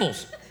rebuking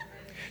devils.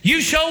 You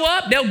show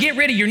up, they'll get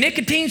rid of your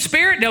nicotine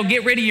spirit, they'll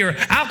get rid of your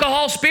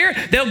alcohol spirit,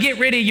 they'll get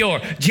rid of your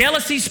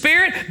jealousy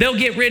spirit, they'll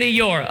get rid of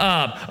your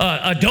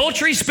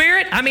adultery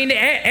spirit. I mean,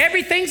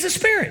 everything's a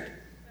spirit.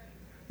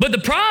 But the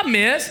problem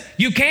is,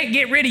 you can't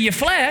get rid of your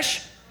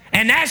flesh,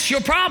 and that's your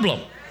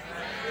problem.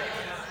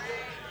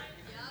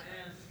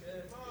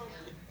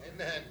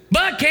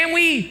 But can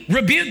we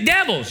rebuke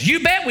devils? You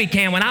bet we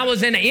can. When I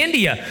was in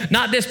India,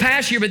 not this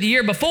past year, but the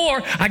year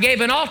before, I gave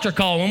an altar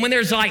call. And when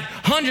there's like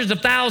hundreds of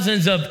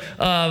thousands of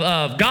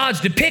gods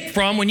to pick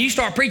from, when you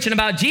start preaching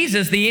about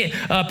Jesus, the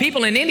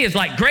people in India is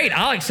like, great,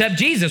 I'll accept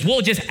Jesus.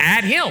 We'll just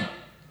add him.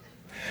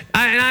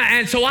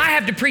 And so I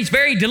have to preach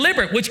very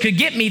deliberate, which could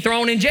get me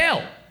thrown in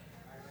jail.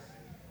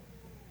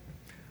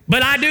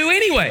 But I do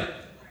anyway.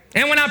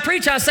 And when I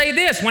preach, I say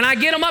this. When I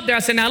get them up there, I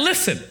say, now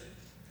listen.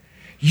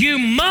 You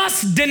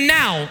must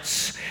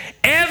denounce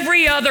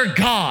every other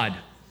god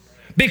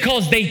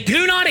because they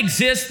do not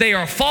exist. They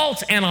are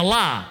false and a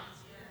lie.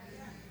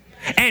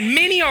 And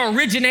many are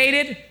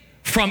originated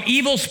from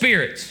evil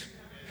spirits.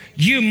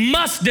 You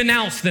must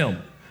denounce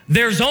them.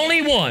 There's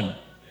only one.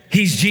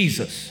 He's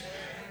Jesus.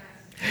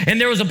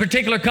 And there was a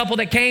particular couple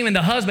that came, and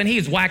the husband, he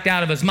was whacked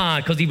out of his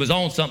mind because he was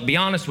on something, to be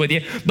honest with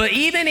you. But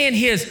even in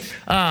his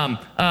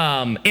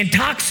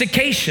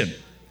intoxication,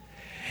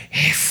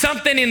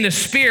 something in the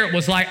spirit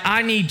was like,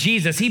 I need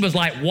Jesus. He was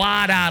like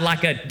wide-eyed,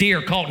 like a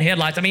deer caught in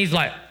headlights. I mean, he's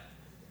like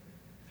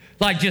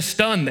just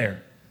stunned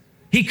there.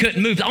 He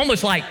couldn't move,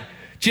 almost like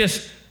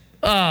just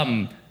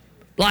like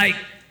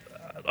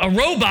a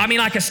robot, I mean,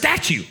 like a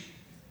statue.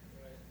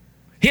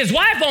 His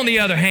wife, on the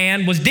other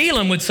hand, was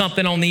dealing with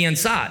something on the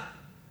inside.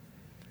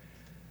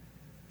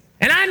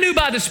 And I knew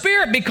by the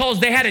Spirit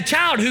because they had a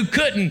child who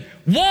couldn't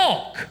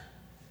walk.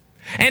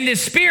 And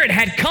this spirit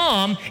had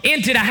come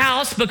into the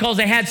house because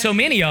they had so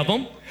many of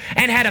them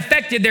and had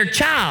affected their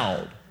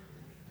child.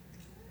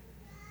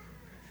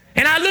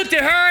 And I looked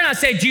at her and I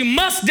said, you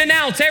must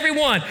denounce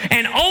everyone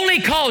and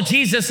only call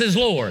Jesus as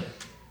Lord.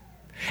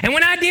 And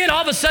when I did,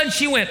 all of a sudden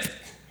she went,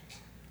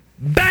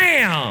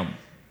 bam,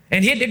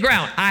 and hit the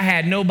ground. I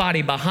had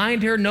nobody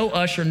behind her, no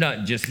usher,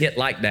 nothing, just hit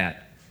like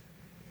that.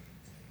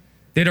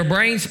 Did her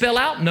brain spill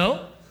out?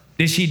 No.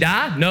 Did she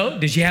die? No.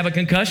 Did she have a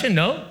concussion?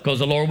 No, because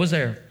the Lord was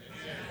there.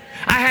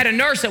 I had a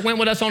nurse that went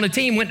with us on the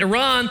team, went to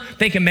run,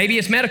 thinking maybe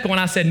it's medical,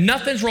 and I said,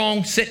 nothing's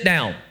wrong, sit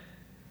down.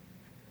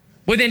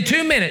 Within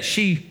 2 minutes,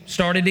 she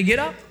started to get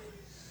up,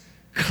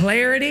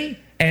 clarity,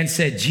 and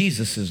said,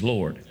 Jesus is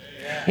Lord.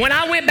 When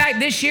I went back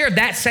this year,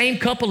 that same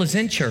couple is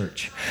in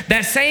church.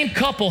 That same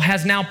couple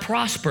has now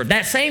prospered.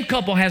 That same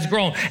couple has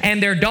grown,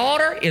 and their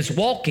daughter is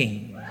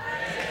walking.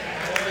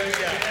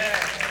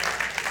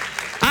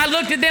 I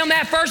looked at them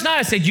that first night,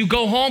 I said, you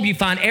go home, you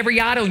find every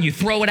idol, and you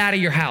throw it out of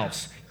your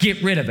house.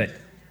 Get rid of it.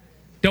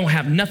 Don't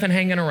have nothing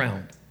hanging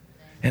around.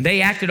 And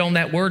they acted on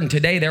that word, and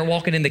today they're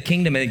walking in the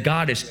kingdom, and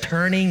God is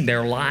turning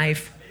their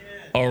life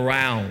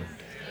around.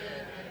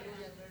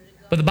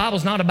 But the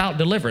Bible's not about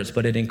deliverance,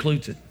 but it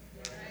includes it.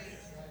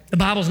 The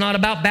Bible's not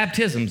about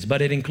baptisms,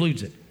 but it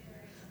includes it.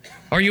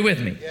 Are you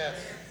with me? Yes.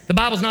 The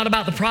Bible's not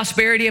about the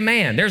prosperity of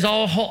man. There's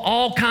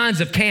all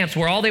kinds of camps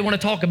where all they want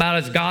to talk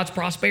about is God's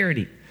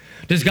prosperity.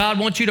 Does God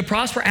want you to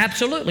prosper?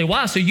 Absolutely.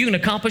 Why? So you can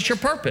accomplish your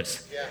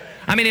purpose. Yeah.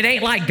 I mean, it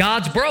ain't like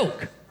God's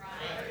broke.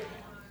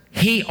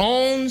 He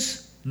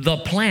owns the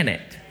planet.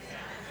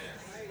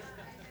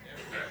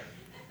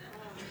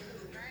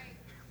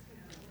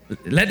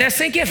 Let that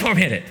sink in for a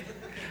minute.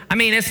 I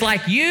mean, it's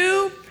like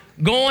you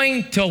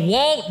going to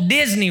Walt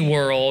Disney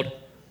World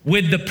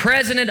with the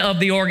president of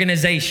the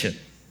organization.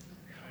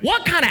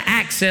 What kind of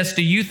access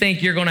do you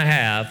think you're going to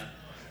have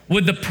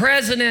with the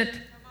president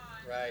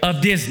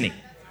of Disney?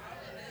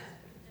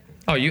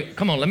 Oh,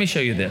 come on, let me show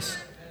you this.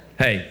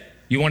 Hey,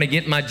 you want to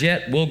get in my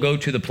jet? We'll go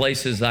to the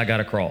places I got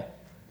to crawl.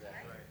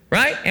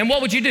 Right? And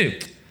what would you do?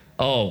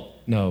 Oh,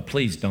 no,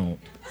 please don't.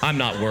 I'm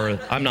not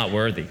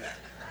worthy.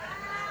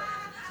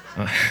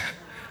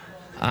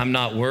 I'm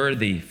not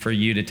worthy for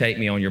you to take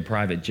me on your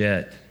private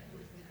jet.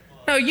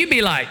 No, you'd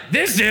be like,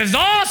 this is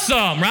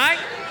awesome, right?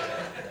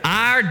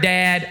 Our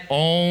dad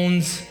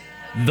owns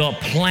the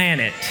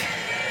planet.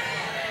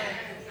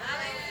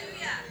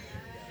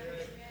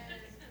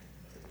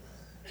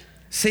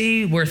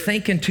 See, we're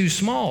thinking too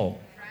small.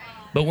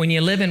 But when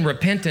you live in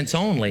repentance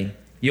only,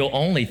 you'll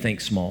only think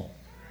small.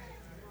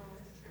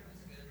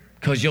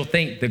 Because you'll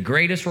think the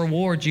greatest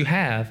reward you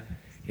have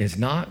is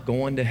not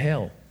going to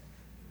hell.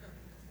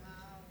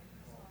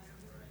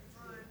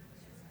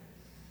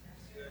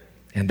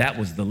 And that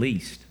was the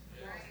least.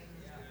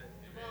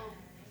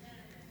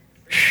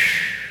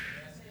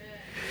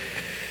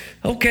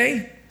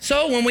 Okay,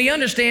 so when we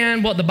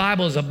understand what the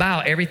Bible is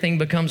about, everything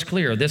becomes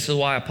clear. This is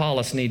why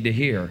Apollos need to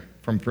hear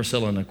from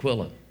Priscilla and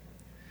Aquila.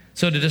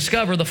 So to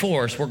discover the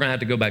force, we're going to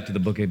have to go back to the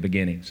book of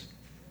beginnings.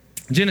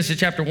 Genesis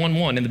chapter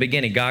 1:1, in the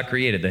beginning, God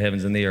created the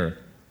heavens and the earth.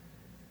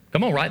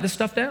 Come on, write this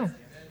stuff down.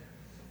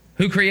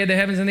 Who created the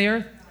heavens and the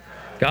earth?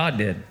 God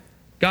did.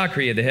 God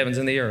created the heavens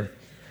and the earth.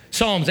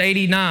 Psalms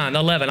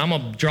 89:11. I'm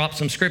going to drop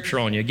some scripture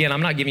on you. Again,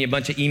 I'm not giving you a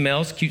bunch of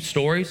emails, cute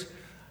stories.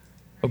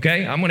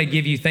 Okay? I'm going to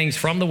give you things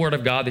from the Word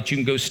of God that you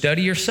can go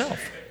study yourself.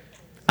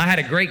 I had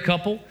a great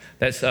couple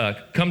that's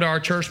come to our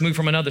church, moved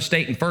from another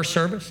state in first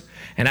service.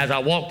 And as I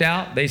walked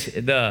out,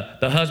 the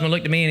husband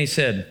looked at me and he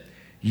said,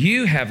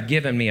 you have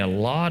given me a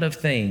lot of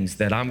things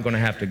that I'm going to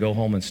have to go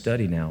home and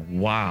study now.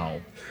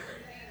 Wow.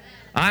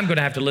 I'm going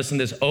to have to listen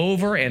to this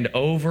over and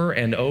over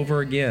and over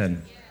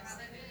again.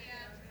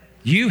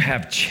 You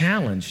have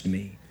challenged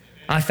me.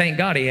 I thank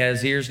God he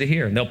has ears to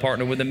hear, and they'll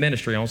partner with the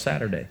ministry on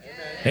Saturday.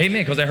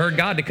 Amen, because they heard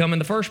God to come in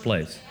the first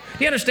place.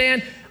 You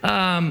understand?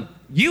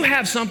 You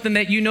have something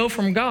that you know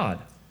from God,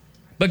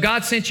 but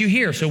God sent you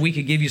here so we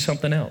could give you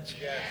something else.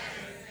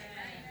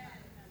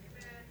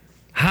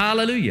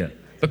 Hallelujah.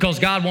 Because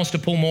God wants to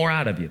pull more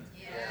out of you.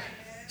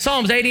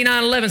 Psalms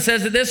 89:11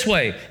 says it this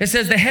way. It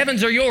says, the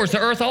heavens are yours, the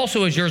earth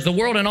also is yours, the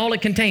world and all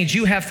it contains,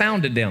 you have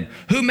founded them.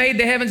 Who made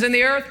the heavens and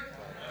the earth?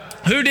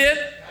 Who did?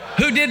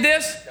 Who did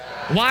this?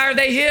 Why are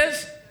they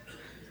his?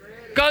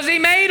 Because he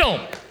made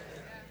them.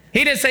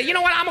 He didn't say, you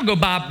know what, I'm going to go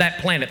buy that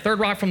planet, third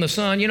rock from the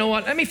sun. You know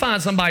what, let me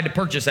find somebody to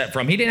purchase that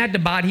from. He didn't have to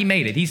buy it, he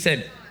made it. He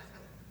said,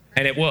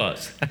 and it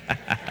was.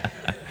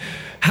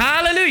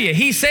 Hallelujah.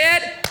 He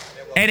said,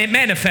 and it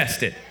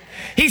manifested.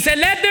 He said,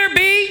 let there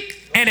be,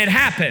 and it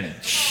happened.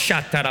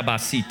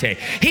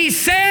 He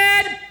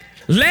said,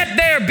 let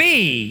there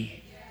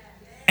be,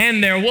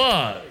 and there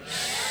was.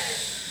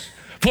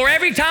 For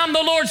every time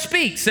the Lord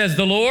speaks, says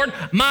the Lord,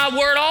 my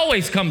word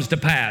always comes to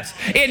pass.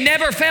 It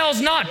never fails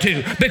not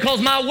to,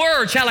 because my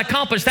word shall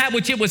accomplish that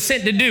which it was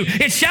sent to do.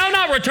 It shall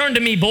not return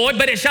to me void,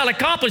 but it shall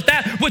accomplish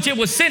that which it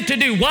was sent to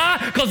do.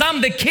 Why? Because I'm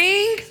the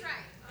king.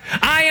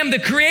 I am the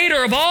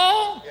creator of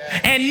all,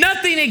 and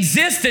nothing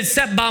exists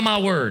except by my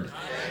word.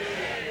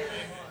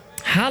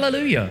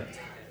 Hallelujah.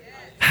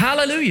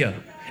 Hallelujah.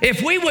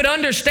 If we would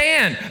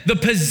understand the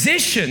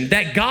position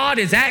that God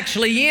is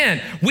actually in,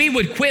 we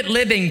would quit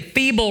living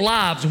feeble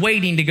lives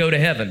waiting to go to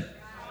heaven.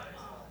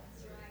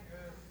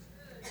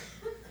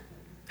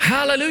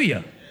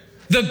 Hallelujah.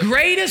 The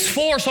greatest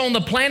force on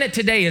the planet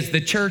today is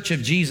the church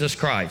of Jesus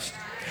Christ.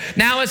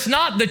 Now, it's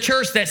not the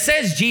church that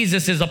says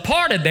Jesus is a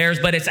part of theirs,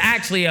 but it's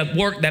actually a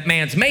work that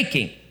man's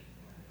making.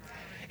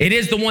 It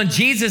is the one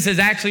Jesus is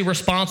actually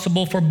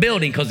responsible for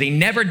building, because he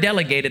never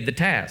delegated the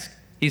task.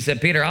 He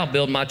said, Peter, I'll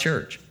build my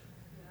church.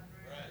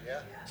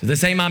 So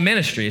this ain't my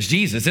ministry, it's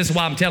Jesus. This is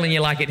why I'm telling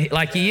you like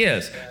he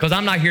is, because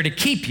I'm not here to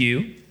keep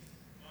you.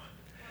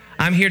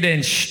 I'm here to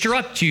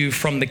instruct you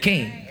from the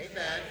King.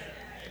 Amen.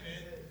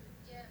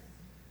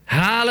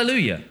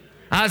 Hallelujah.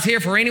 I was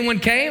here for anyone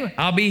came.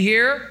 I'll be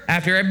here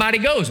after everybody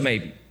goes,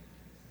 maybe,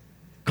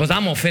 because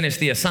I'm going to finish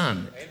the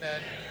assignment.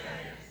 Amen.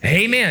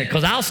 Amen.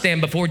 Because I'll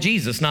stand before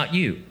Jesus, not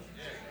you.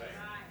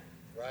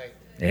 Right.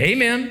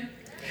 Amen.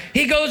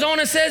 He goes on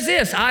and says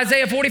this,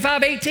 Isaiah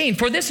 45:18.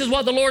 For this is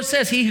what the Lord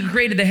says, he who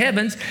created the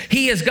heavens,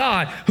 he is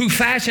God, who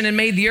fashioned and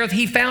made the earth.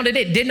 He founded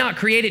it, did not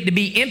create it to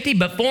be empty,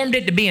 but formed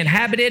it to be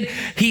inhabited.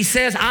 He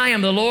says, I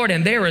am the Lord,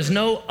 and there is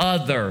no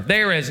other.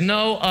 There is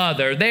no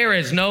other. There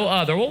is no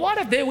other. Well, what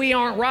if we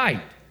aren't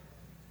right?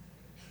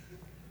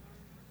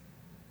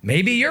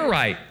 Maybe you're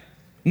right.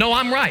 No,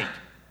 I'm right.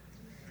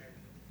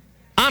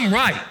 I'm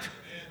right.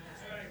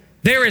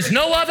 There is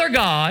no other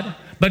God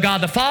but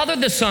God the Father,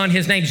 the Son,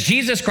 his name's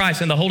Jesus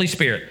Christ, and the Holy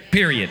Spirit,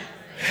 period.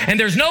 And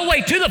there's no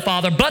way to the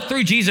Father but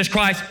through Jesus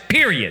Christ,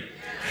 period.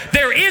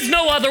 There is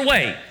no other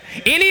way.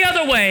 Any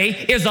other way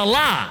is a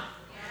lie.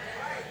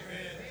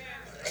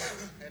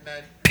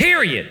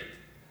 Period.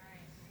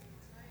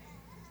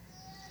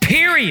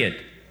 Period.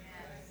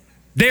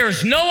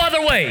 There's no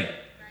other way.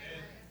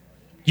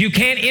 You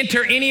can't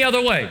enter any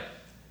other way.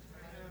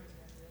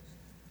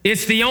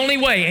 It's the only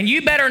way, and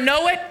you better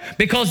know it,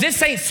 because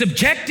this ain't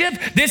subjective.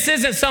 This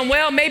isn't some,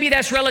 well, maybe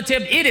that's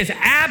relative. It is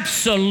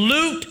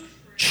absolute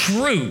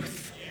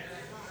truth.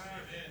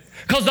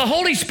 Because the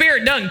Holy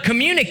Spirit doesn't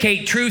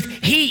communicate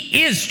truth.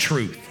 He is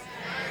truth.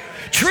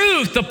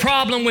 Truth, the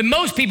problem with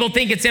most people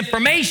think it's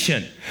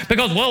information.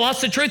 Because, well,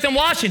 what's the truth in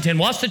Washington?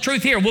 What's the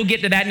truth here? We'll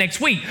get to that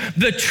next week.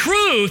 The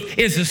truth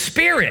is the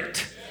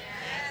Spirit.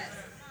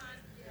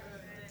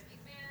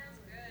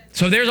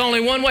 So there's only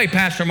one way,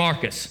 Pastor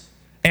Marcus,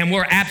 and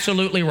we're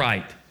absolutely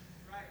right.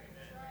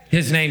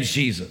 His name's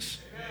Jesus.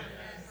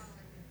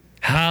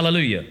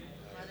 Hallelujah.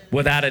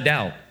 Without a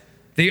doubt.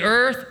 The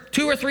earth,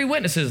 2 or 3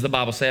 witnesses, the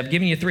Bible says. I've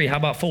given you 3. How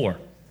about 4?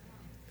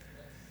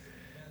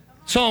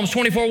 Psalms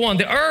 24:1.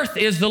 The earth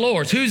is the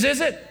Lord's. Whose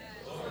is it?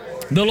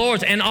 The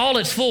Lord's, and all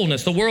its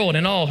fullness, the world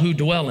and all who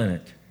dwell in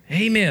it.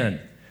 Amen.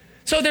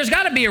 So there's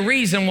got to be a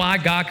reason why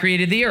God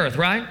created the earth,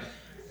 right?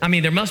 I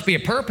mean, there must be a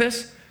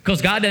purpose,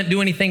 because God doesn't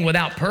do anything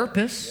without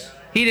purpose.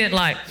 He didn't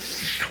like,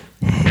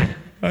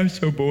 I'm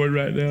so bored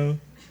right now.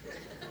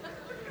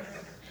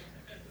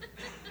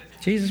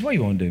 Jesus, what do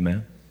you want to do,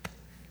 man?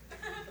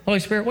 Holy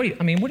Spirit, what do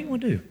you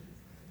want to do?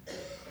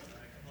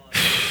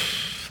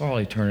 For all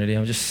eternity,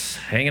 I'm just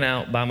hanging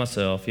out by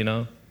myself, you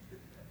know.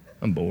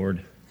 I'm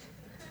bored.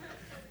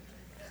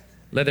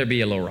 Let there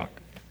be a little rock.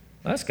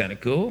 That's kind of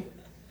cool.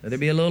 Let there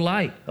be a little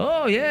light.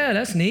 Oh, yeah,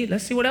 that's neat.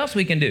 Let's see what else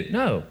we can do.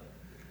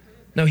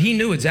 No, he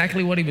knew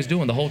exactly what he was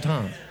doing the whole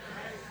time.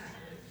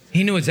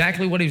 He knew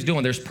exactly what he was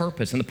doing. There's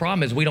purpose. And the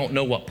problem is we don't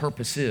know what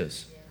purpose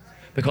is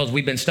because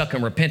we've been stuck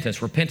in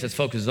repentance. Repentance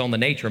focuses on the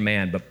nature of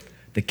man, but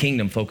the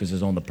kingdom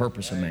focuses on the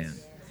purpose of man.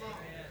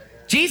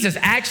 Jesus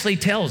actually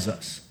tells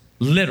us,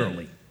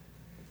 literally,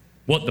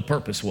 what the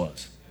purpose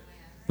was.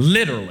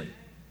 Literally.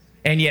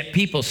 And yet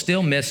people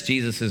still miss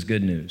Jesus'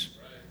 good news.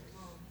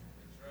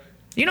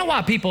 You know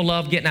why people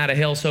love getting out of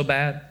hell so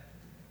bad?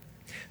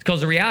 It's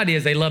because the reality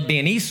is they love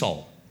being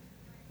Esau.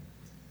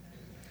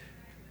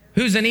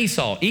 Who's an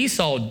Esau?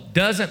 Esau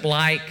doesn't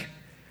like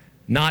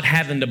not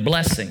having the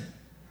blessing,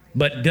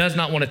 but does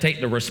not want to take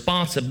the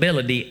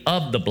responsibility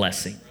of the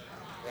blessing.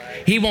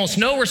 He wants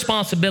no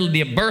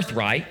responsibility of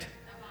birthright,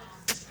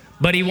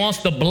 but he wants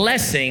the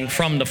blessing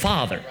from the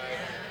Father.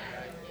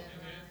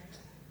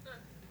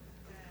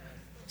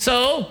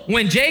 So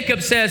when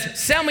Jacob says,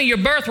 sell me your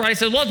birthright, he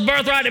says, what's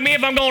birthright to me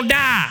if I'm going to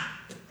die?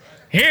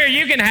 Here,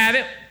 you can have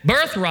it.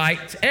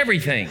 Birthright's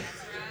everything.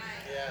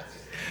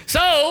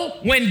 So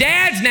when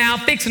Dad's now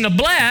fixing to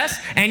bless,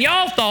 and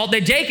y'all thought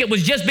that Jacob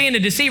was just being a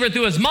deceiver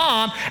through his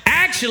mom,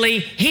 actually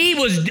he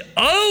was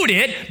owed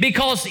it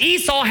because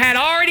Esau had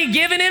already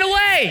given it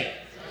away.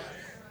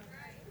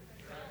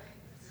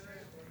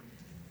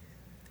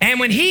 And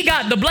when he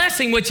got the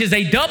blessing, which is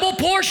a double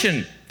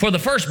portion for the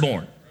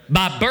firstborn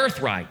by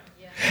birthright,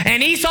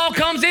 and Esau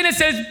comes in and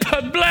says,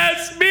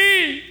 bless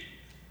me,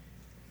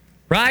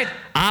 right?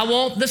 I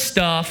want the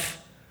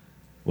stuff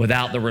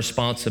without the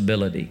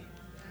responsibility.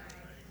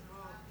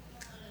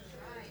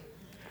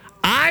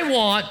 I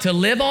want to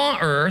live on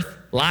earth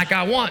like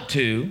I want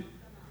to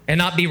and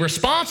not be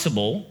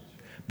responsible,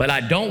 but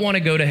I don't want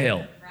to go to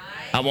hell.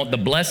 I want the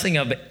blessing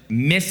of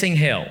missing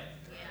hell.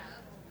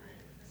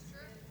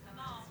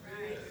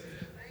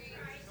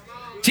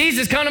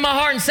 Jesus, come to my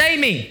heart and save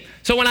me.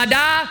 So when I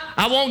die,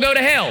 I won't go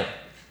to hell.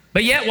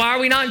 But yet, why are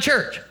we not in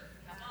church?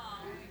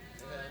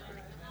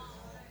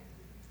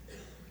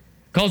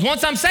 Because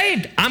once I'm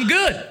saved, I'm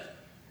good.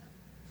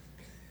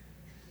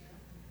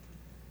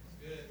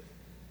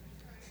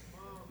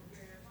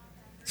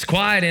 It's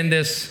quiet in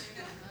this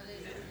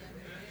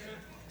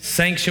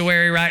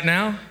sanctuary right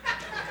now.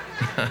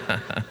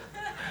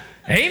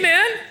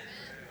 Amen.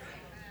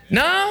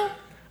 No,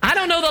 I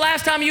don't know the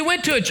last time you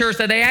went to a church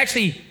that they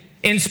actually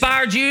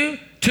inspired you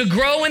to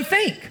grow and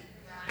think.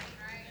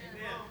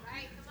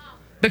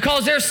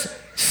 Because there's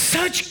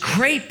such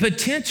great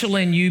potential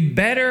in you,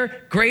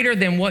 greater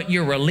than what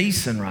you're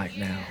releasing right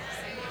now.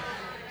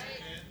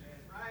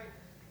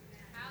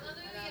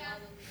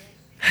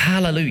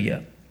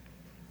 Hallelujah.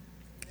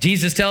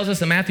 Jesus tells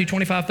us in Matthew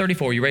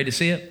 25:34. You ready to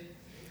see it?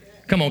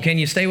 Come on, can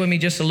you stay with me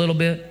just a little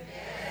bit?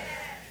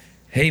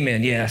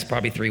 Amen. Yeah, it's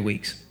probably 3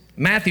 weeks.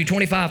 Matthew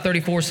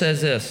 25:34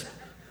 says this.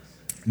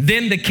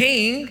 Then the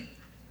king.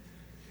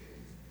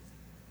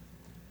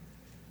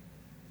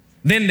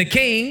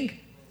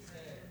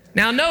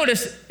 Now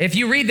notice, if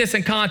you read this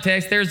in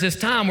context, there's this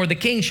time where the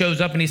king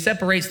shows up and he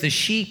separates the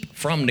sheep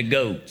from the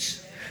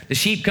goats. The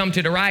sheep come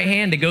to the right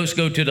hand, the goats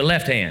go to the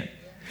left hand.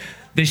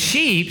 The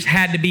sheep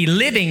had to be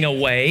living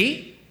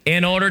away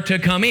in order to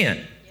come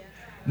in.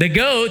 The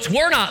goats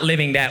were not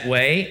living that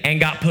way and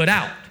got put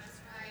out.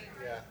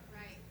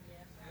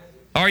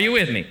 Are you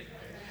with me?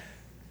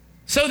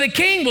 So the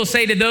king will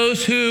say to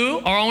those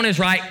who are on his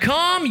right,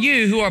 come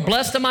you who are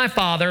blessed of my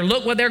Father.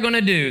 Look what they're going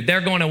to do.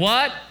 They're going to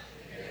what?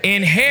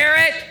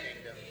 Inherit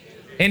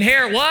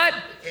what?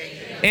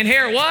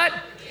 Inherit what?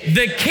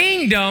 The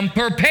kingdom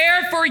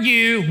prepared for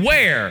you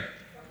where?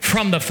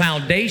 From the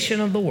foundation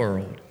of the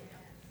world.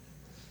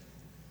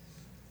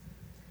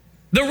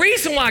 The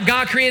reason why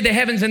God created the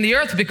heavens and the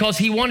earth is because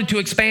he wanted to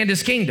expand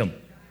his kingdom.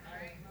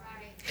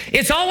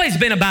 It's always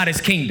been about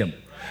his kingdom.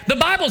 The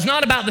Bible's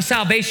not about the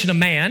salvation of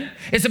man.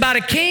 It's about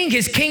a king,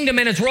 his kingdom,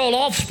 and his royal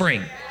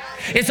offspring.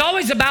 It's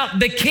always about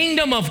the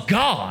kingdom of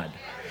God.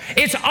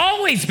 It's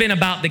always been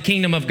about the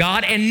kingdom of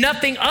God and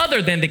nothing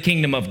other than the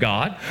kingdom of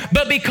God.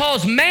 But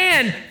because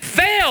man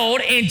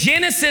failed in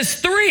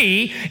Genesis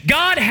 3,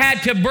 God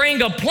had to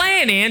bring a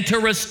plan in to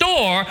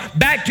restore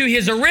back to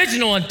his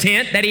original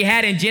intent that he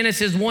had in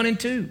Genesis 1 and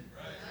 2.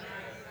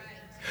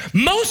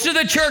 Most of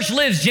the church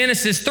lives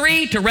Genesis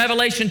 3 to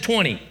Revelation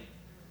 20.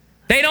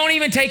 They don't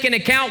even take into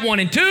account 1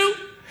 and 2,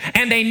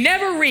 and they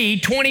never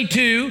read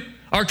 22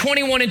 or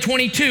 21 and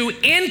 22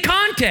 in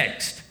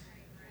context.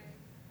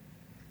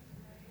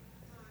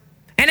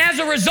 And as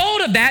a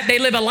result of that, they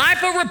live a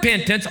life of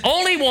repentance,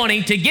 only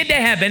wanting to get to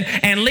heaven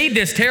and leave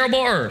this terrible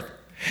earth.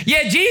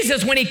 Yet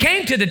Jesus, when he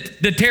came to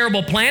the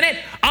terrible planet,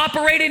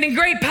 operated in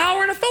great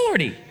power and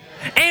authority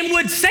and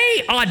would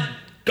say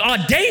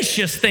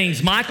audacious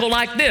things, Michael,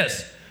 like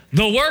this: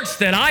 the works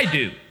that I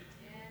do.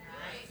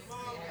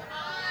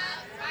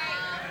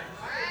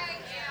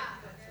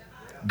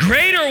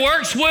 Greater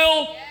works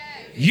will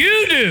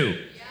you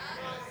do.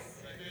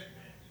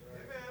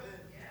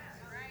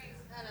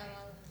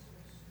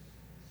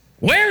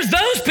 Where's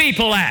those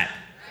people at?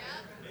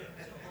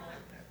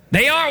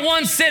 They aren't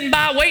ones sitting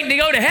by waiting to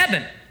go to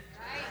heaven.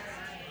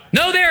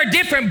 No, they're a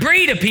different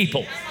breed of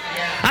people.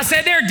 I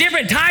said they're a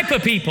different type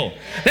of people.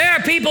 There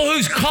are people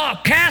who's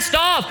cast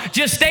off,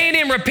 just staying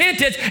in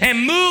repentance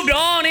and moved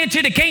on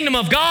into the kingdom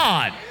of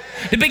God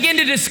to begin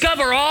to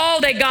discover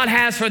all that God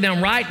has for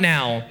them right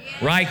now,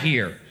 right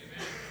here,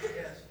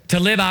 to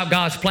live out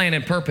God's plan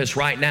and purpose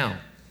right now.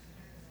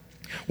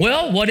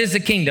 Well, what is a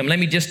kingdom? Let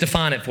me just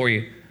define it for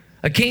you.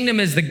 A kingdom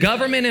is the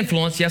government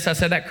influence. Yes, I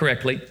said that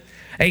correctly.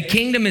 A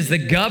kingdom is the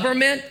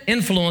government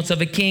influence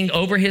of a king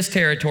over his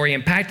territory,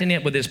 impacting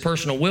it with his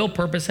personal will,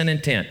 purpose, and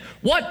intent.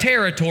 What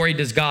territory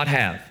does God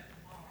have?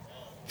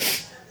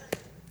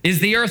 Is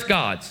the earth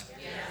God's?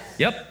 Yes.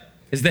 Yep.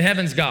 Is the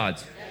heavens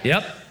God's?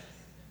 Yes. Yep.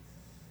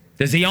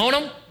 Does he own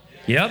them?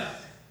 Yes. Yep.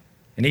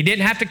 And he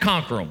didn't have to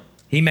conquer them.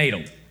 He made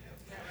them.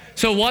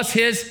 So what's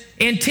his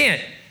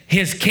intent?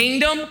 His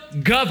kingdom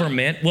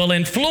government will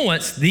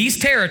influence these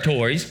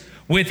territories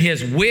with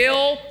his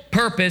will,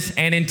 purpose,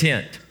 and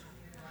intent.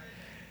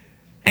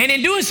 And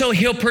in doing so,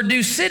 he'll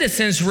produce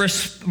citizens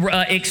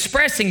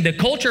expressing the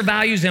culture,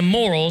 values, and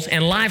morals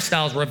and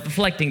lifestyles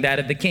reflecting that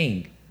of the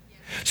king.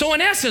 So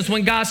in essence,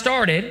 when God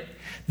started,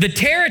 the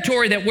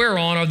territory that we're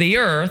on, or the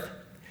earth,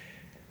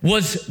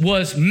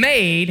 was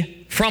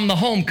made from the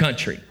home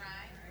country.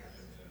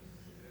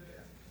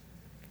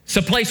 It's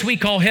a place we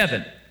call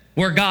heaven,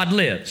 where God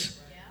lives.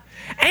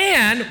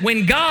 And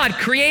when God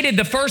created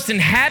the first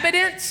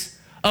inhabitants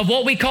of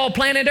what we call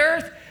planet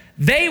Earth,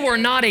 they were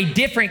not a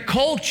different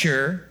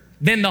culture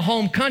than the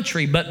home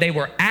country, but they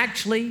were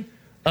actually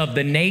of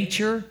the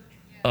nature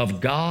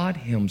of God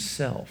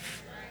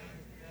himself.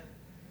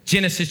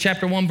 Genesis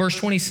chapter 1, verse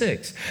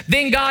 26.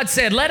 Then God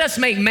said, let us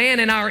make man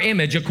in our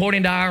image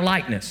according to our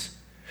likeness.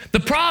 The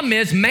problem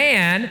is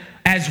man,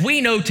 as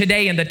we know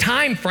today in the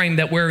time frame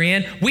that we're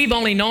in, we've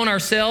only known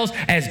ourselves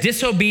as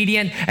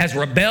disobedient, as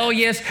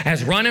rebellious,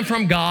 as running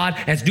from God,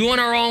 as doing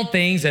our own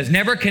things, as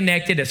never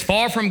connected, as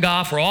far from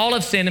God, for all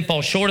have sinned and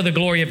fall short of the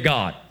glory of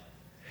God.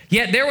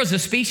 Yet there was a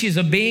species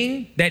of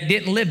being that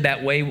didn't live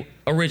that way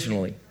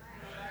originally.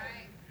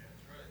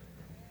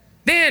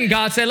 Then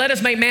God said, let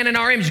us make man in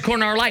our image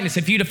according to our likeness.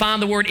 If you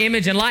define the word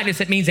image and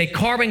likeness, it means a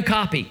carbon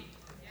copy.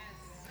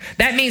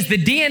 That means the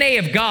DNA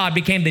of God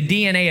became the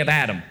DNA of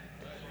Adam.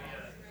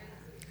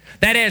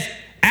 That as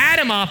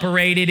Adam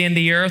operated in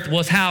the earth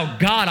was how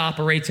God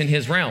operates in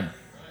his realm.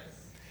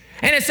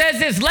 And it says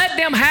this, let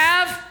them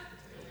have,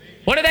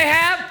 what do they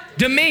have?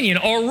 Dominion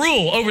or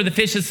rule over the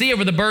fish of the sea,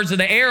 over the birds of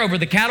the air, over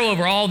the cattle,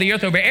 over all the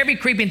earth, over every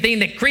creeping thing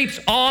that creeps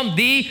on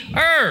the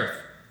earth.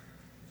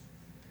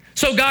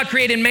 So God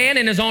created man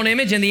in his own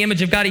image. In the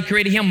image of God, he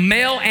created him.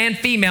 Male and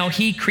female,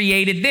 he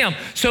created them.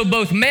 So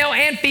both male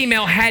and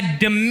female had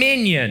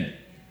dominion.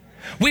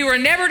 We were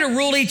never to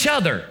rule each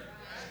other,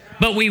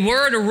 but we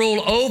were to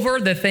rule over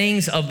the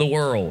things of the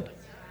world.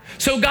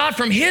 So God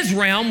from his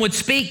realm would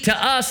speak to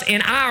us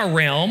in our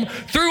realm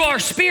through our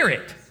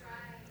spirit.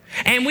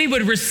 And we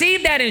would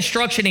receive that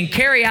instruction and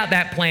carry out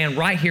that plan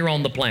right here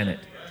on the planet.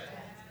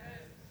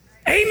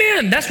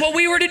 Amen. That's what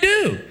we were to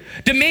do.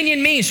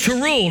 Dominion means to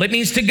rule. It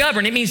means to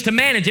govern. It means to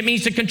manage. It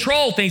means to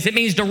control things. It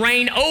means to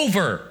reign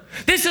over.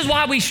 This is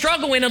why we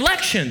struggle in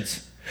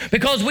elections,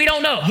 because we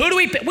don't know.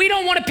 We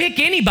don't want to pick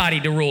anybody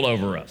to rule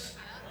over us.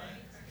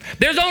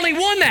 There's only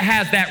one that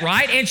has that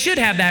right and should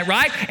have that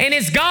right, and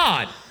it's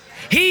God.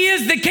 He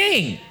is the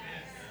King.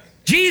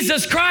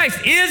 Jesus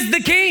Christ is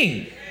the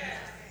King.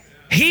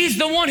 He's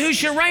the one who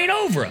should reign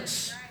over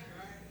us.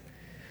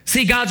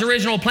 See, God's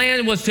original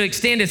plan was to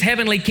extend his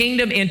heavenly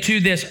kingdom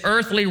into this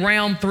earthly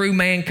realm through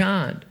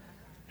mankind.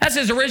 That's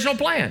his original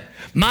plan.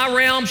 My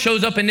realm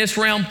shows up in this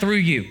realm through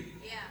you.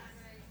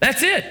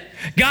 That's it.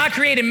 God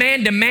created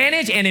man to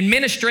manage and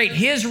administrate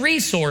his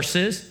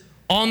resources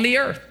on the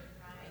earth.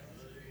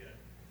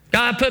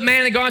 God put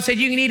man in the garden and said,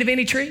 you can eat of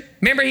any tree.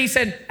 Remember, he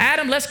said,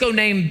 Adam, let's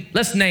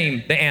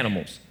name the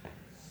animals.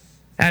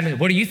 Adam,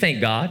 what do you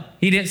think, God?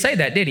 He didn't say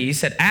that, did he? He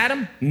said,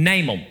 Adam,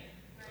 name them.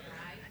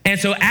 And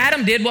so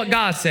Adam did what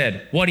God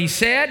said. What he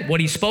said,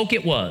 what he spoke,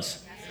 it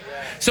was.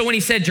 So when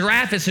he said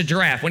giraffe, it's a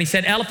giraffe. When he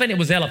said elephant, it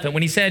was elephant.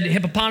 When he said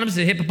hippopotamus,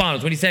 it's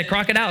hippopotamus. When he said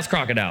crocodile, it's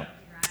crocodile.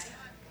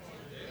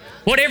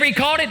 Whatever he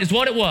called it is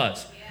what it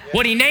was.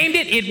 What he named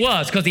it, it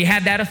was, because he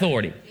had that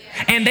authority.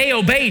 And they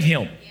obeyed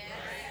him.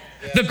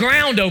 The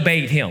ground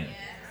obeyed him.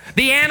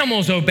 The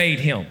animals obeyed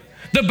him.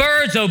 The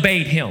birds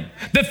obeyed him.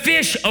 The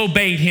fish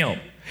obeyed him.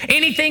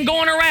 Anything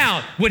going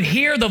around would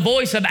hear the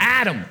voice of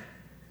Adam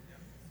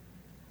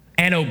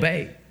and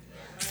obey.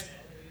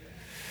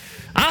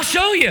 I'll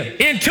show you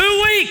in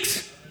 2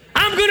 weeks.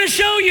 I'm going to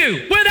show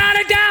you without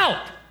a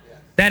doubt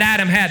that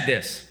Adam had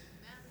this.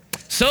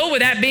 So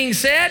with that being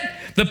said,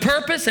 the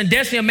purpose and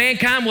destiny of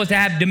mankind was to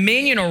have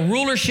dominion or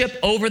rulership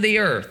over the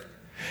earth.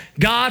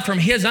 God, from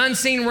his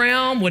unseen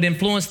realm, would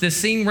influence the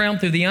seen realm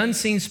through the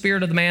unseen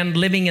spirit of the man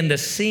living in the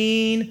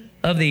seen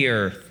of the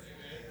earth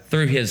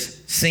through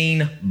his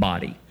seen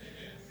body.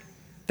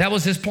 That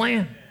was his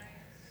plan.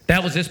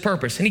 That was his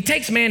purpose. And he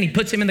takes man, he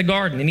puts him in the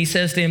garden, and he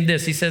says to him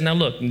this. He says, now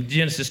look, in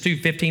Genesis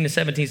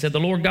 2:15-17, he said, the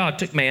Lord God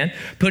took man,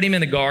 put him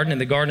in the Garden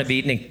of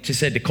Eden, and he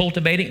said to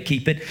cultivate it and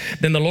keep it.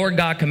 Then the Lord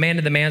God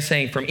commanded the man,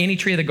 saying, from any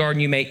tree of the garden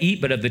you may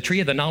eat, but of the tree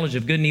of the knowledge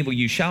of good and evil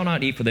you shall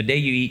not eat, for the day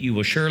you eat, you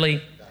will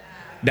surely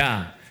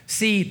die.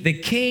 See, the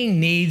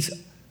king needs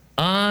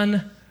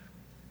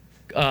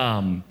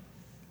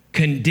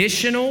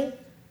conditional,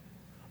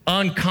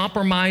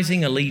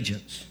 uncompromising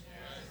allegiance.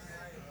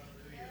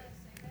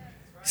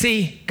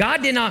 See,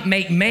 God did not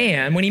make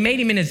man. When he made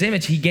him in his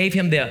image, he gave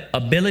him the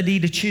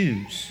ability to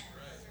choose.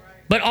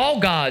 But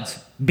all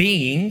God's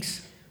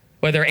beings,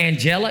 whether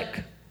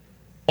angelic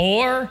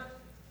or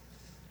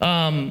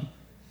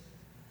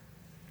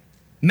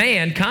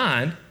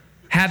mankind,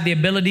 have the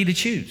ability to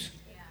choose.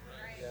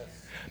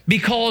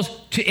 Because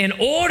in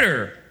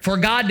order for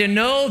God to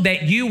know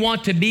that you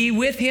want to be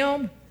with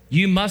him,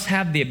 you must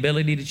have the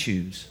ability to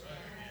choose.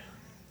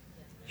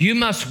 You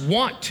must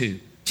want to.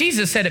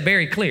 Jesus said it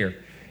very clear.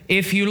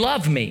 If you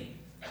love me,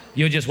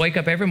 you'll just wake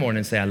up every morning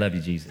and say, I love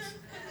you, Jesus.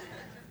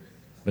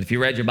 But if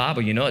you read your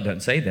Bible, you know it doesn't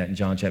say that in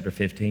John chapter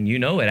 15. You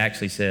know it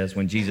actually says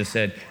when Jesus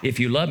said, if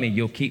you love me,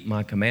 you'll keep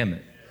my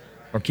commandment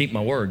or keep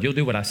my word. You'll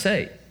do what I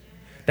say.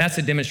 That's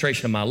a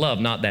demonstration of my love,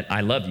 not that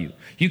I love you.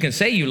 You can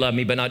say you love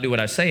me, but not do what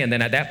I say, and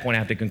then at that point I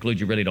have to conclude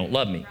you really don't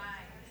love me.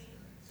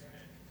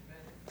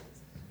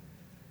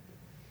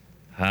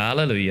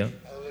 Hallelujah.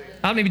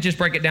 I'll maybe just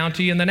break it down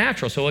to you in the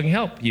natural so it can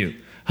help you.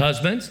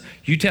 Husbands,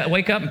 you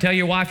wake up and tell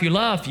your wife you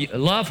love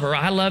her.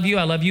 I love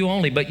you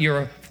only, but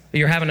you're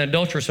having an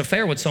adulterous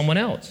affair with someone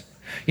else.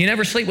 You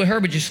never sleep with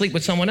her, but you sleep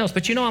with someone else.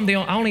 But you know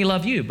I only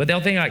love you, but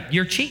they'll think like,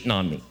 you're cheating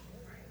on me.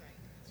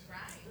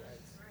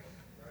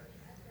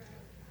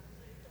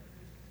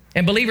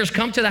 And believers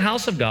come to the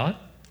house of God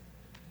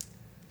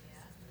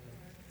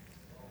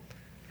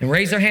and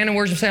raise their hand in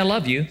worship and say, I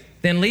love you,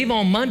 then leave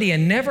on Monday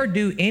and never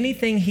do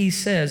anything he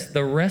says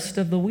the rest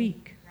of the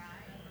week.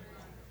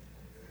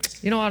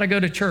 You know, I ought to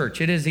go to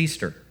church. It is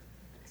Easter.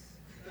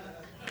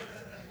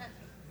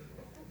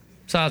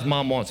 Besides,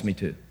 Mom wants me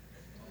to.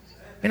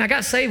 And I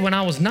got saved when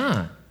I was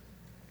 9.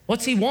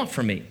 What's he want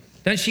from me?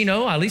 Doesn't she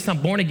know at least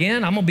I'm born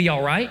again? I'm going to be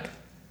all right.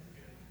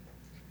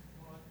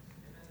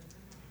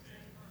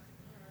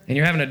 And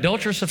you're having an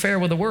adulterous affair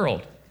with the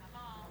world.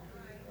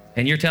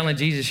 And you're telling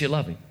Jesus you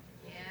love him.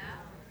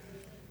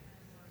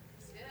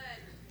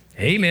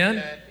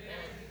 Amen.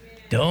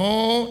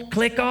 Don't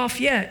click off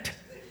yet.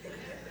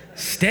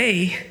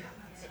 Stay.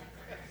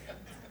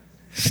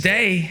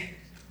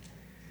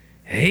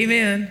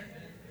 Amen.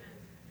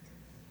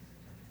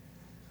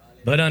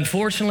 But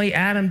unfortunately,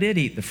 Adam did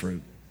eat the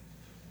fruit.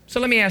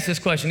 So let me ask this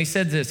question. He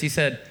said this. He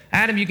said,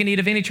 Adam, you can eat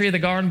of any tree of the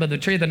garden, but the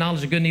tree of the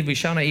knowledge of good and evil you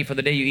shall not eat, for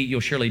the day you eat, you'll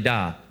surely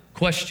die.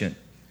 Question.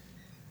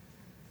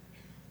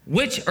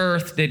 Which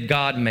earth did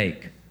God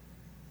make?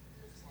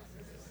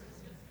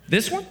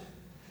 This one?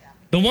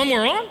 The one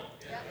we're on?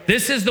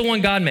 This is the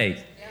one God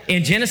made.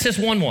 In Genesis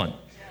 1:1.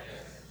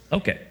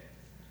 Okay.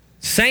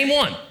 Same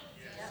one.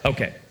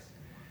 Okay.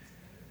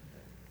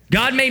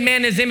 God made man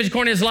in his image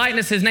according to his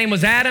likeness. His name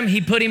was Adam.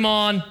 He put him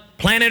on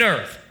planet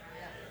Earth.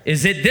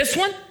 Is it this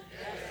one?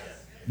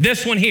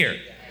 This one here.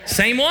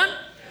 Same one?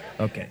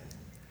 Okay.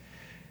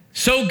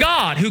 So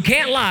God, who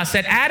can't lie,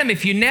 said, Adam,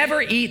 if you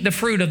never eat the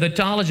fruit of the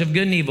knowledge of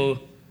good and evil,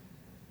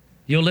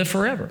 you'll live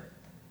forever.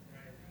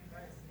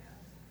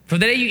 For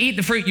the day you eat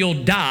the fruit,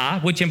 you'll die,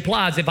 which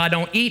implies if I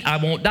don't eat, I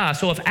won't die.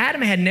 So if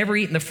Adam had never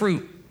eaten the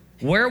fruit,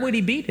 where would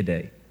he be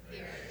today?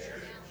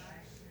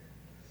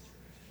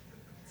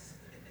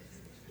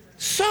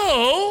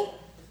 So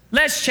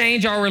let's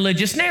change our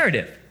religious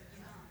narrative.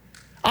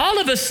 All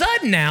of a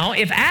sudden now,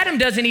 if Adam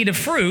doesn't eat a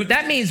fruit,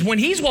 that means when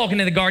he's walking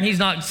in the garden, he's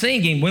not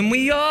singing, when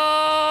we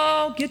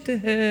all get to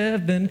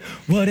heaven,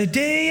 what a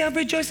day of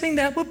rejoicing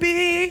that will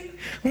be,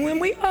 when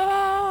we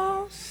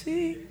all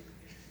see.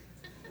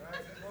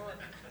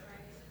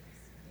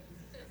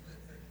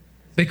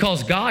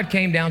 Because God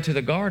came down to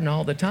the garden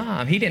all the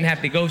time. He didn't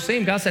have to go see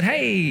him. God said,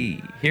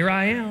 hey, here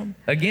I am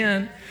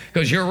again,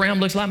 because your realm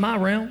looks like my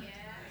realm.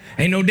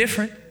 Ain't no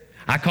different.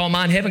 I call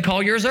mine heaven,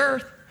 call yours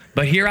earth.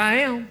 But here I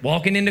am,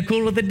 walking in the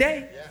cool of the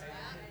day.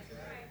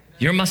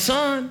 You're my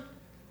son.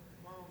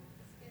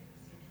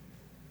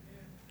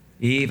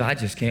 Eve, I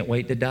just can't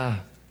wait to die.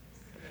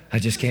 I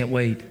just can't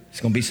wait.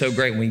 It's going to be so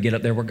great when we can get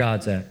up there where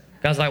God's at.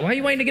 God's like, why are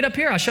you waiting to get up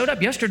here? I showed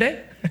up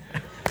yesterday.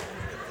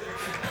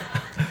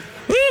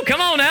 Woo, come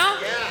on now.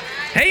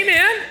 Yeah.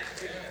 Amen.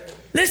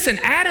 Listen,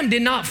 Adam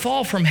did not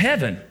fall from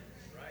heaven.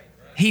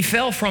 He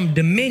fell from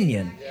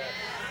dominion.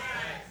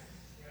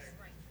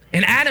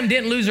 And Adam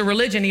didn't lose a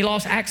religion. He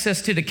lost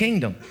access to the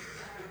kingdom.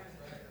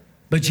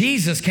 But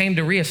Jesus came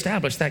to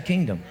reestablish that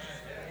kingdom.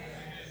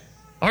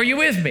 Are you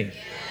with me?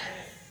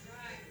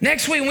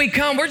 Next week when we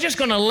come, we're just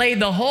going to lay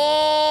the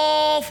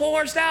whole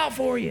forest out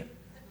for you.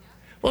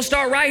 We'll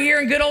start right here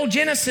in good old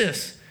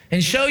Genesis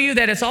and show you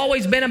that it's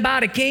always been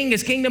about a king,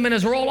 his kingdom, and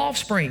his royal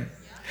offspring.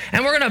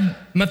 And we're going to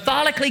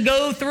methodically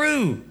go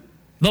through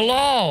the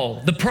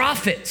law, the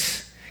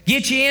prophets,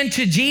 get you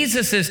into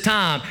Jesus's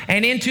time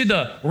and into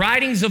the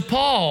writings of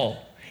Paul,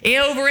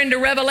 over into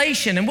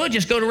Revelation. And we'll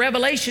just go to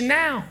Revelation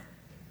now,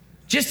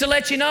 just to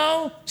let you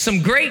know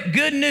some great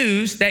good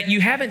news that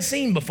you haven't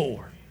seen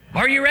before.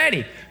 Are you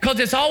ready?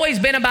 Because it's always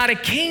been about a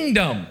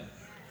kingdom.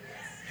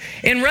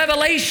 In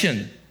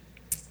Revelation,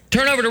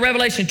 turn over to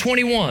Revelation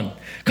 21.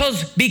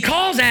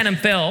 Because Adam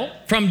fell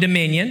from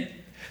dominion,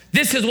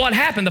 this is what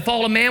happened. The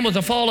fall of man was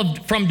a fall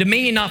from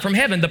dominion, not from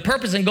heaven. The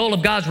purpose and goal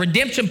of God's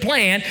redemption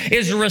plan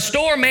is to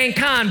restore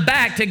mankind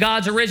back to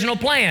God's original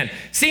plan.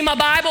 See my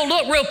Bible?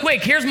 Look real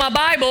quick. Here's my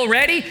Bible.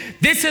 Ready?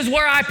 This is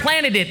where I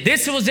planted it.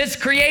 This was its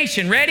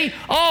creation. Ready?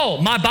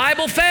 Oh, my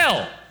Bible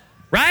fell.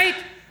 Right?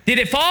 Did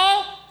it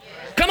fall?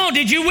 Come on,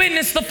 did you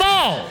witness the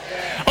fall?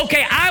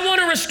 Okay, I want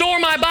to restore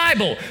my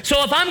Bible.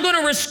 So if I'm going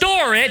to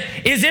restore it,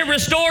 is it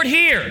restored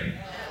here?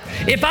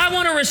 If I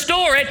want to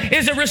restore it,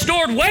 is it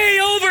restored way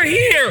over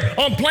here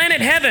on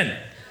planet heaven?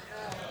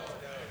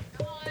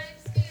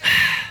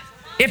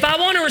 If I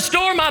want to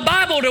restore my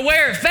Bible to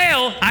where it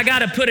fell, I got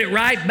to put it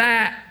right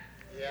back.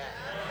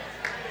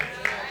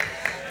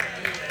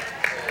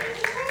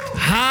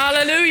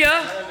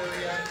 Hallelujah.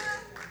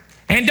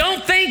 And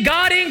don't think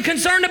God ain't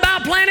concerned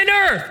about planet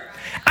Earth.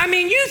 I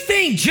mean, you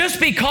think just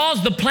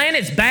because the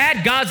planet's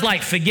bad, God's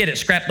like, forget it,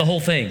 scrap the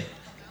whole thing.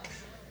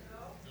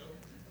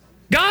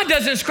 God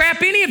doesn't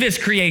scrap any of his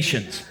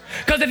creations.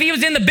 Because if he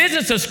was in the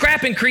business of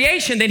scrapping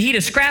creation, then he'd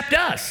have scrapped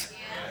us.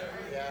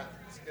 Yeah,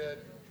 that's good.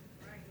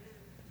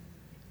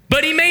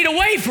 But he made a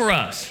way for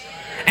us.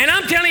 And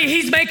I'm telling you,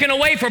 he's making a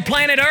way for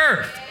planet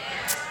Earth.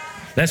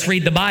 Let's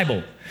read the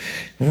Bible.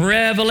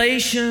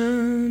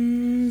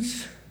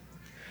 Revelations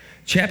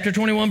chapter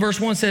 21 verse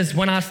 1 says,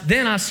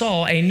 Then I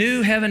saw a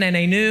new heaven and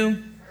a new,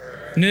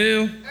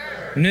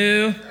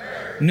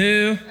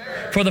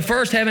 for the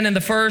first heaven and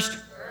the first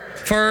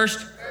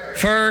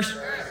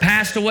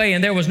passed away,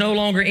 and there was no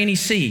longer any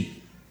sea.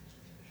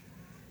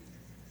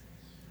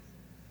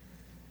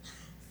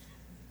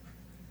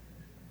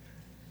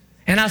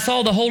 And I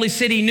saw the holy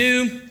city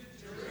new,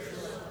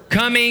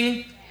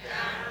 coming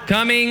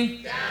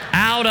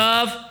out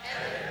of.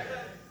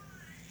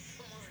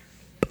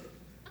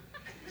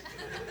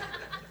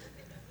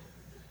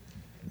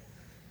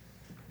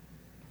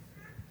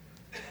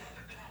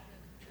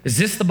 Is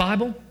this the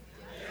Bible?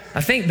 I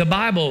think the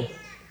Bible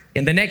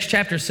in the next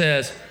chapter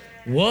says,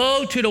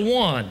 woe to the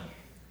one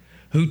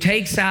who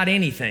takes out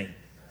anything.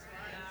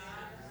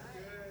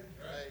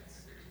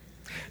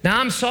 Now,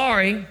 I'm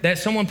sorry that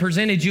someone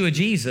presented you a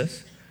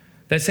Jesus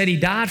that said he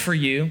died for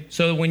you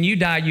so that when you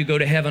die, you go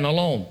to heaven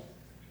alone.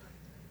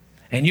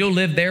 And you'll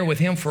live there with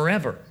him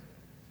forever.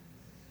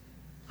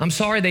 I'm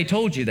sorry they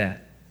told you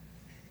that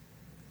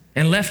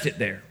and left it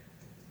there.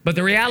 But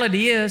the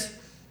reality is,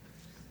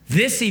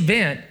 this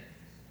event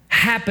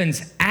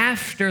happens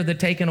after the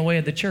taking away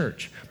of the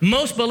church.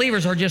 Most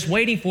believers are just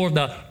waiting for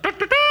the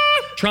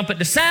trumpet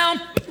to sound.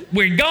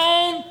 We're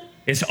gone.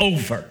 It's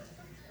over.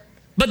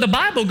 But the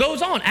Bible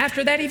goes on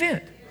after that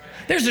event.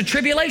 There's a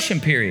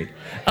tribulation period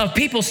of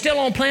people still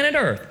on planet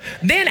Earth.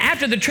 Then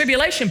after the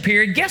tribulation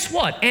period, guess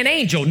what? An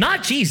angel,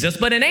 not Jesus,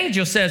 but an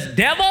angel says,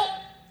 devil,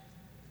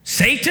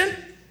 Satan,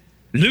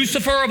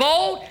 Lucifer of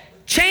old,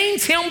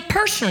 chains him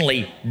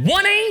personally.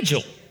 One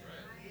angel.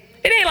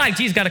 It ain't like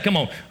Jesus got to come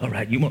on. All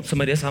right, you want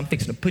some of this? I'm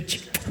fixing to put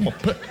you. I'm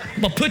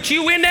gonna put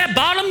you in that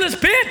bottomless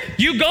pit.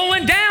 You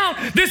going down.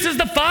 This is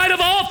the fight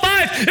of all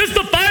fights. It's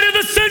the fight of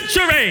the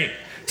century.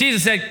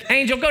 Jesus said,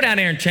 angel, go down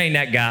there and chain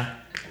that guy.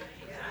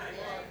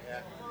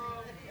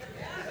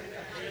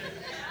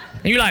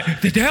 And you're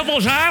like, the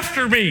devil's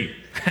after me.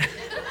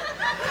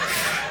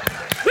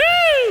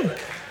 Woo!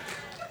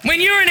 When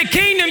you're in a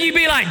kingdom, you'd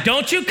be like,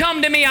 don't you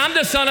come to me. I'm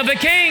the son of a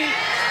king.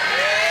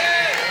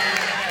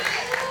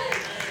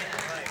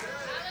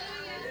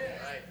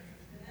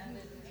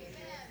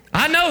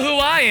 I know who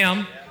I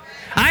am.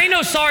 I ain't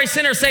no sorry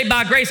sinner saved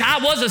by grace.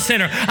 I was a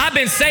sinner. I've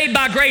been saved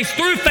by grace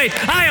through faith.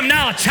 I am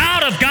now a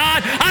child of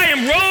God. I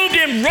am robed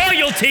in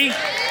royalty.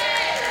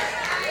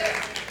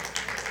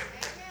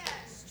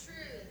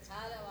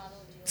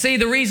 See,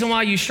 the reason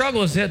why you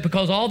struggle is that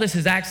because all this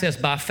is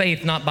accessed by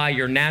faith, not by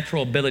your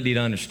natural ability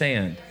to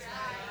understand.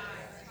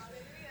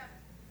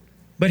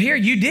 But here,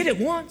 you did it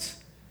once.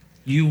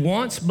 You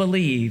once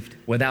believed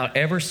without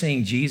ever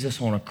seeing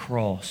Jesus on a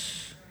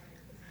cross,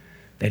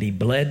 that he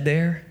bled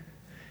there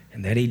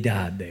and that he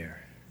died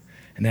there.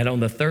 And that on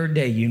the third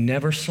day, you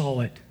never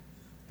saw it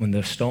when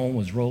the stone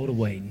was rolled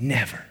away.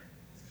 Never.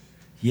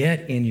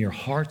 Yet in your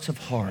hearts of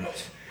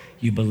hearts,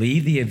 you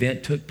believe the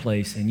event took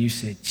place and you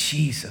said,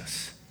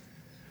 Jesus,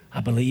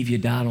 I believe you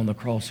died on the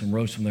cross and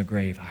rose from the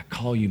grave. I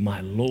call you my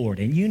Lord.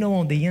 And you know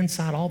on the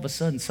inside, all of a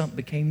sudden, something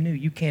became new.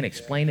 You can't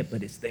explain it,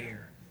 but it's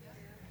there.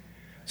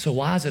 So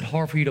why is it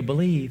hard for you to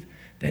believe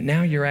that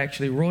now you're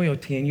actually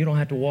royalty and you don't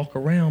have to walk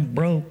around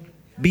broke,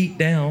 beat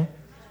down,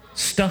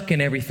 stuck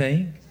in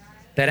everything,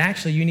 that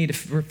actually you need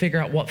to figure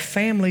out what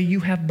family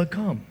you have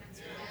become.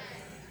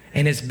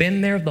 And it's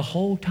been there the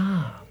whole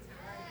time.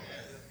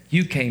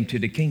 You came to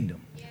the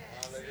kingdom.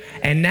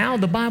 And now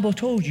the Bible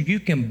told you, you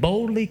can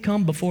boldly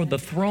come before the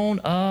throne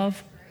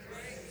of,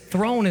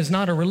 throne is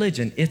not a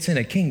religion, it's in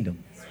a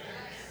kingdom.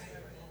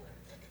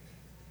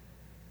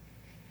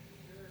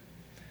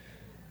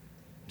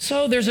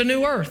 So there's a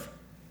new earth.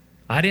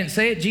 I didn't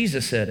say it,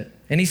 Jesus said it.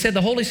 And he said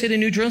the holy city,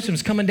 New Jerusalem,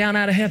 is coming down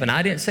out of heaven.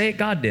 I didn't say it,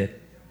 God did.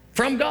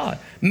 From God,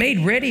 made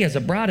ready as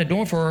a bride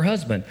adorned for her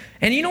husband.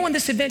 And you know when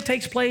this event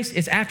takes place?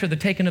 It's after the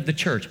taking of the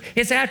church.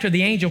 It's after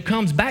the angel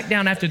comes back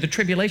down after the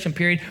tribulation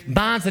period,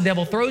 binds the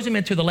devil, throws him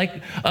into the lake,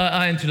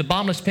 into the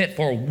bottomless pit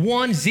for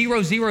 1,000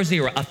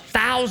 years.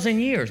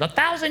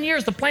 1,000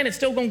 years, the planet's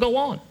still going to go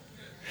on.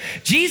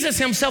 Jesus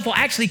himself will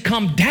actually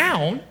come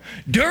down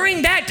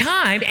during that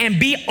time and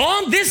be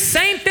on this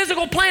same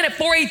physical planet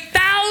for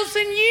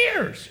 1,000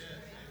 years.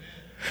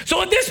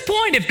 So at this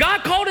point, if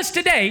God called us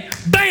today,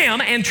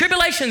 bam, and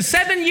tribulation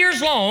 7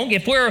 years long,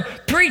 if we're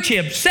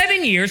pre-trib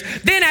 7 years,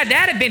 then at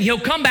that event, he'll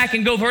come back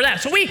and go for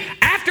that. So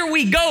after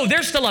we go,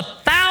 there's still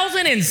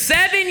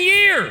 1,007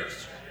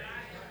 years.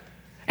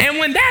 And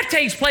when that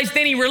takes place,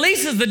 then he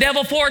releases the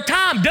devil for a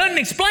time. Doesn't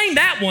explain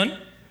that one.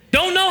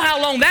 Don't know how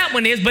long that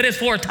one is, but it's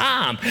for a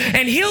time.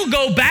 And he'll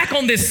go back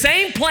on this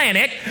same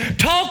planet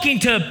talking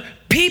to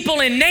people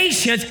and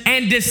nations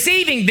and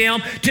deceiving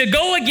them to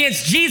go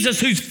against Jesus,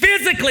 who's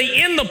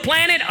physically in the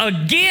planet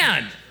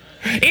again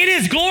in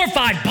his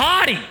glorified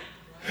body,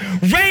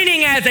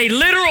 reigning as a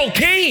literal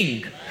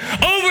king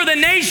over the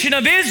nation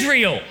of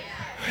Israel,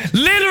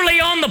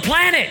 literally on the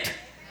planet.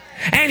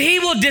 And he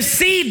will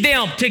deceive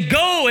them to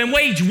go and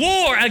wage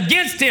war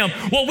against him,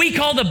 what we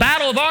call the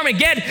Battle of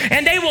Armageddon.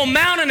 And they will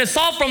mount an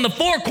assault from the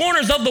four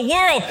corners of the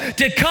world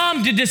to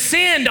come to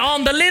descend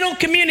on the little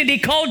community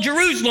called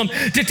Jerusalem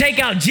to take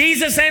out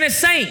Jesus and his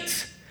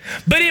saints.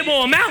 But it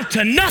will amount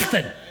to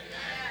nothing.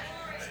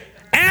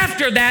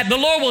 After that, the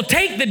Lord will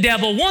take the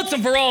devil once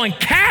and for all and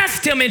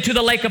cast him into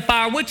the lake of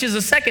fire, which is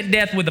a second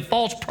death with the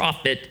false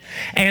prophet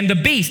and the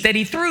beast that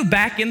he threw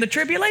back in the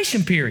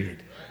tribulation period.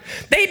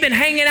 They've been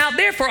hanging out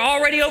there for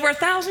already over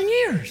 1,000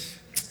 years.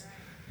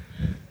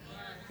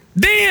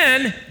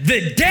 Then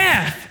the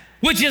death,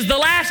 which is the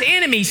last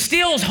enemy,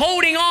 still is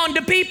holding on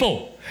to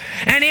people.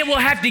 And it will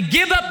have to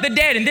give up the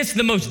dead. And this is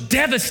the most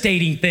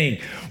devastating thing.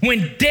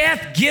 When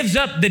death gives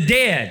up the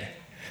dead,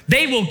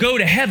 they will go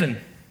to heaven.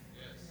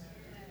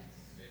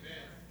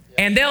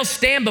 And they'll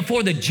stand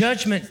before the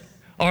judgment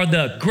or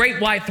the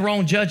great white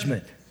throne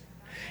judgment.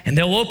 And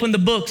they'll open the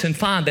books and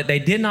find that they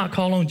did not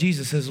call on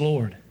Jesus as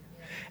Lord.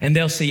 And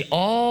they'll see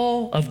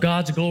all of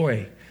God's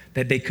glory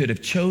that they could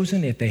have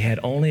chosen if they had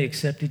only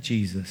accepted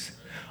Jesus,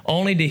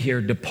 only to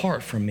hear,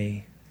 "Depart from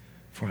me,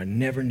 for I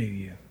never knew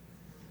you."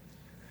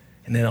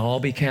 And then they'll all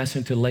be cast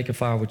into the lake of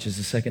fire, which is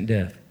the second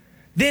death.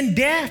 Then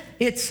death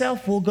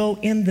itself will go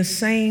in the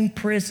same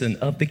prison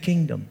of the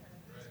kingdom.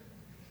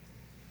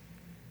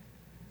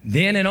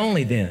 Then and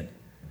only then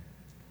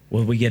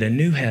will we get a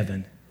new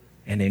heaven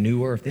and a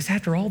new earth. This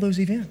after all those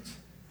events.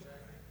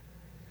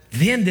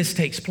 Then this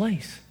takes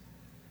place.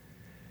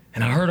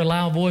 And I heard a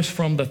loud voice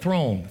from the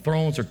throne.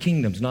 Thrones are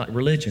kingdoms, not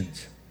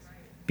religions.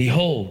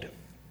 "Behold,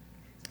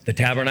 the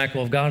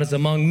tabernacle of God is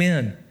among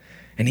men,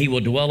 and he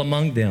will dwell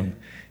among them,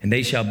 and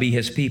they shall be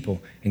his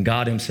people, and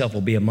God himself will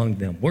be among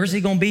them." Where's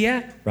he going to be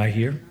at? Right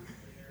here.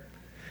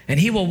 "And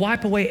he will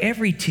wipe away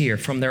every tear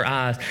from their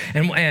eyes,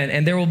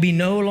 and there will be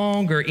no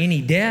longer any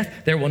death.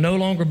 There will no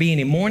longer be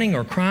any mourning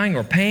or crying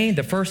or pain.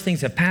 The first things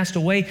have passed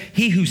away.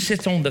 He who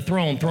sits on the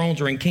throne," thrones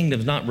are in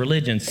kingdoms, not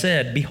religions,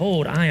 "said,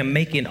 Behold, I am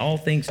making all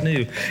things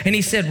new." And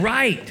he said,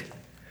 "Write,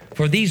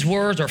 for these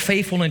words are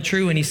faithful and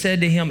true." And he said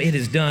to him, "It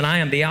is done. I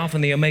am the Alpha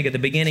and the Omega, the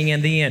beginning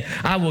and the end.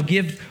 I will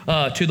give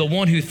to the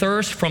one who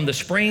thirsts from the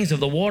springs of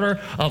the water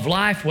of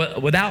life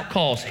without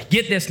cost."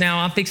 Get this now.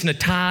 I'm fixing to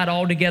tie it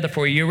all together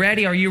for you. You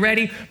ready? Are you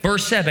ready?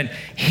 Verse 7.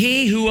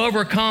 "He who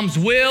overcomes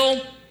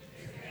will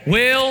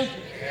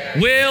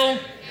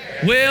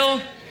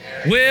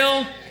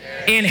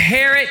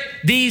inherit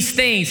these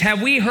things."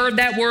 Have we heard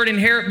that word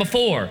inherit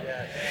before?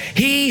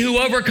 "He who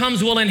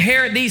overcomes will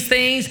inherit these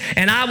things,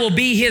 and I will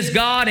be his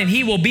God, and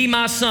he will be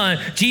my son."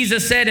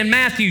 Jesus said in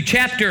Matthew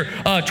chapter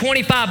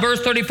 25, verse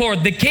 34,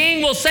 "The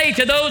king will say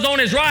to those on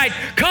his right,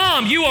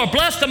 'Come, you are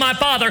blessed of my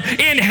Father.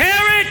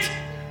 Inherit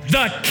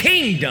the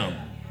kingdom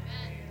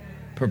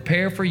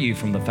prepare for you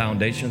from the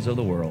foundations of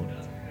the world.'"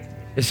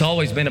 It's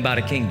always been about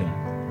a kingdom.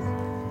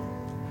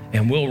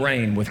 And we'll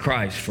reign with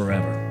Christ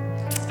forever.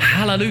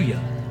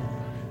 Hallelujah.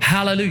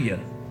 Hallelujah.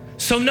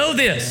 So know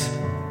this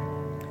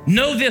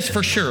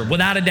for sure,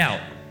 without a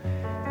doubt.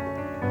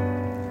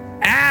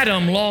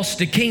 Adam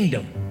lost a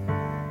kingdom,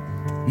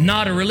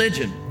 not a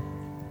religion.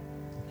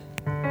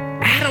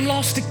 Adam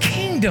lost a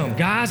kingdom,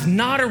 guys,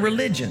 not a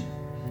religion.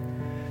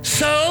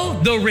 So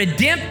the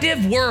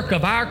redemptive work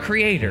of our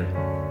Creator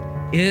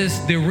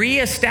is the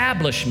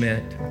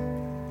reestablishment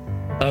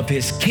of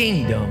His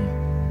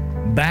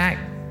kingdom back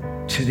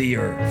to the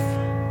earth.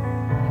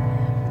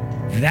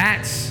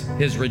 That's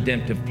His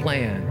redemptive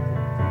plan.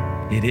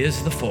 It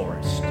is the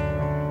forest.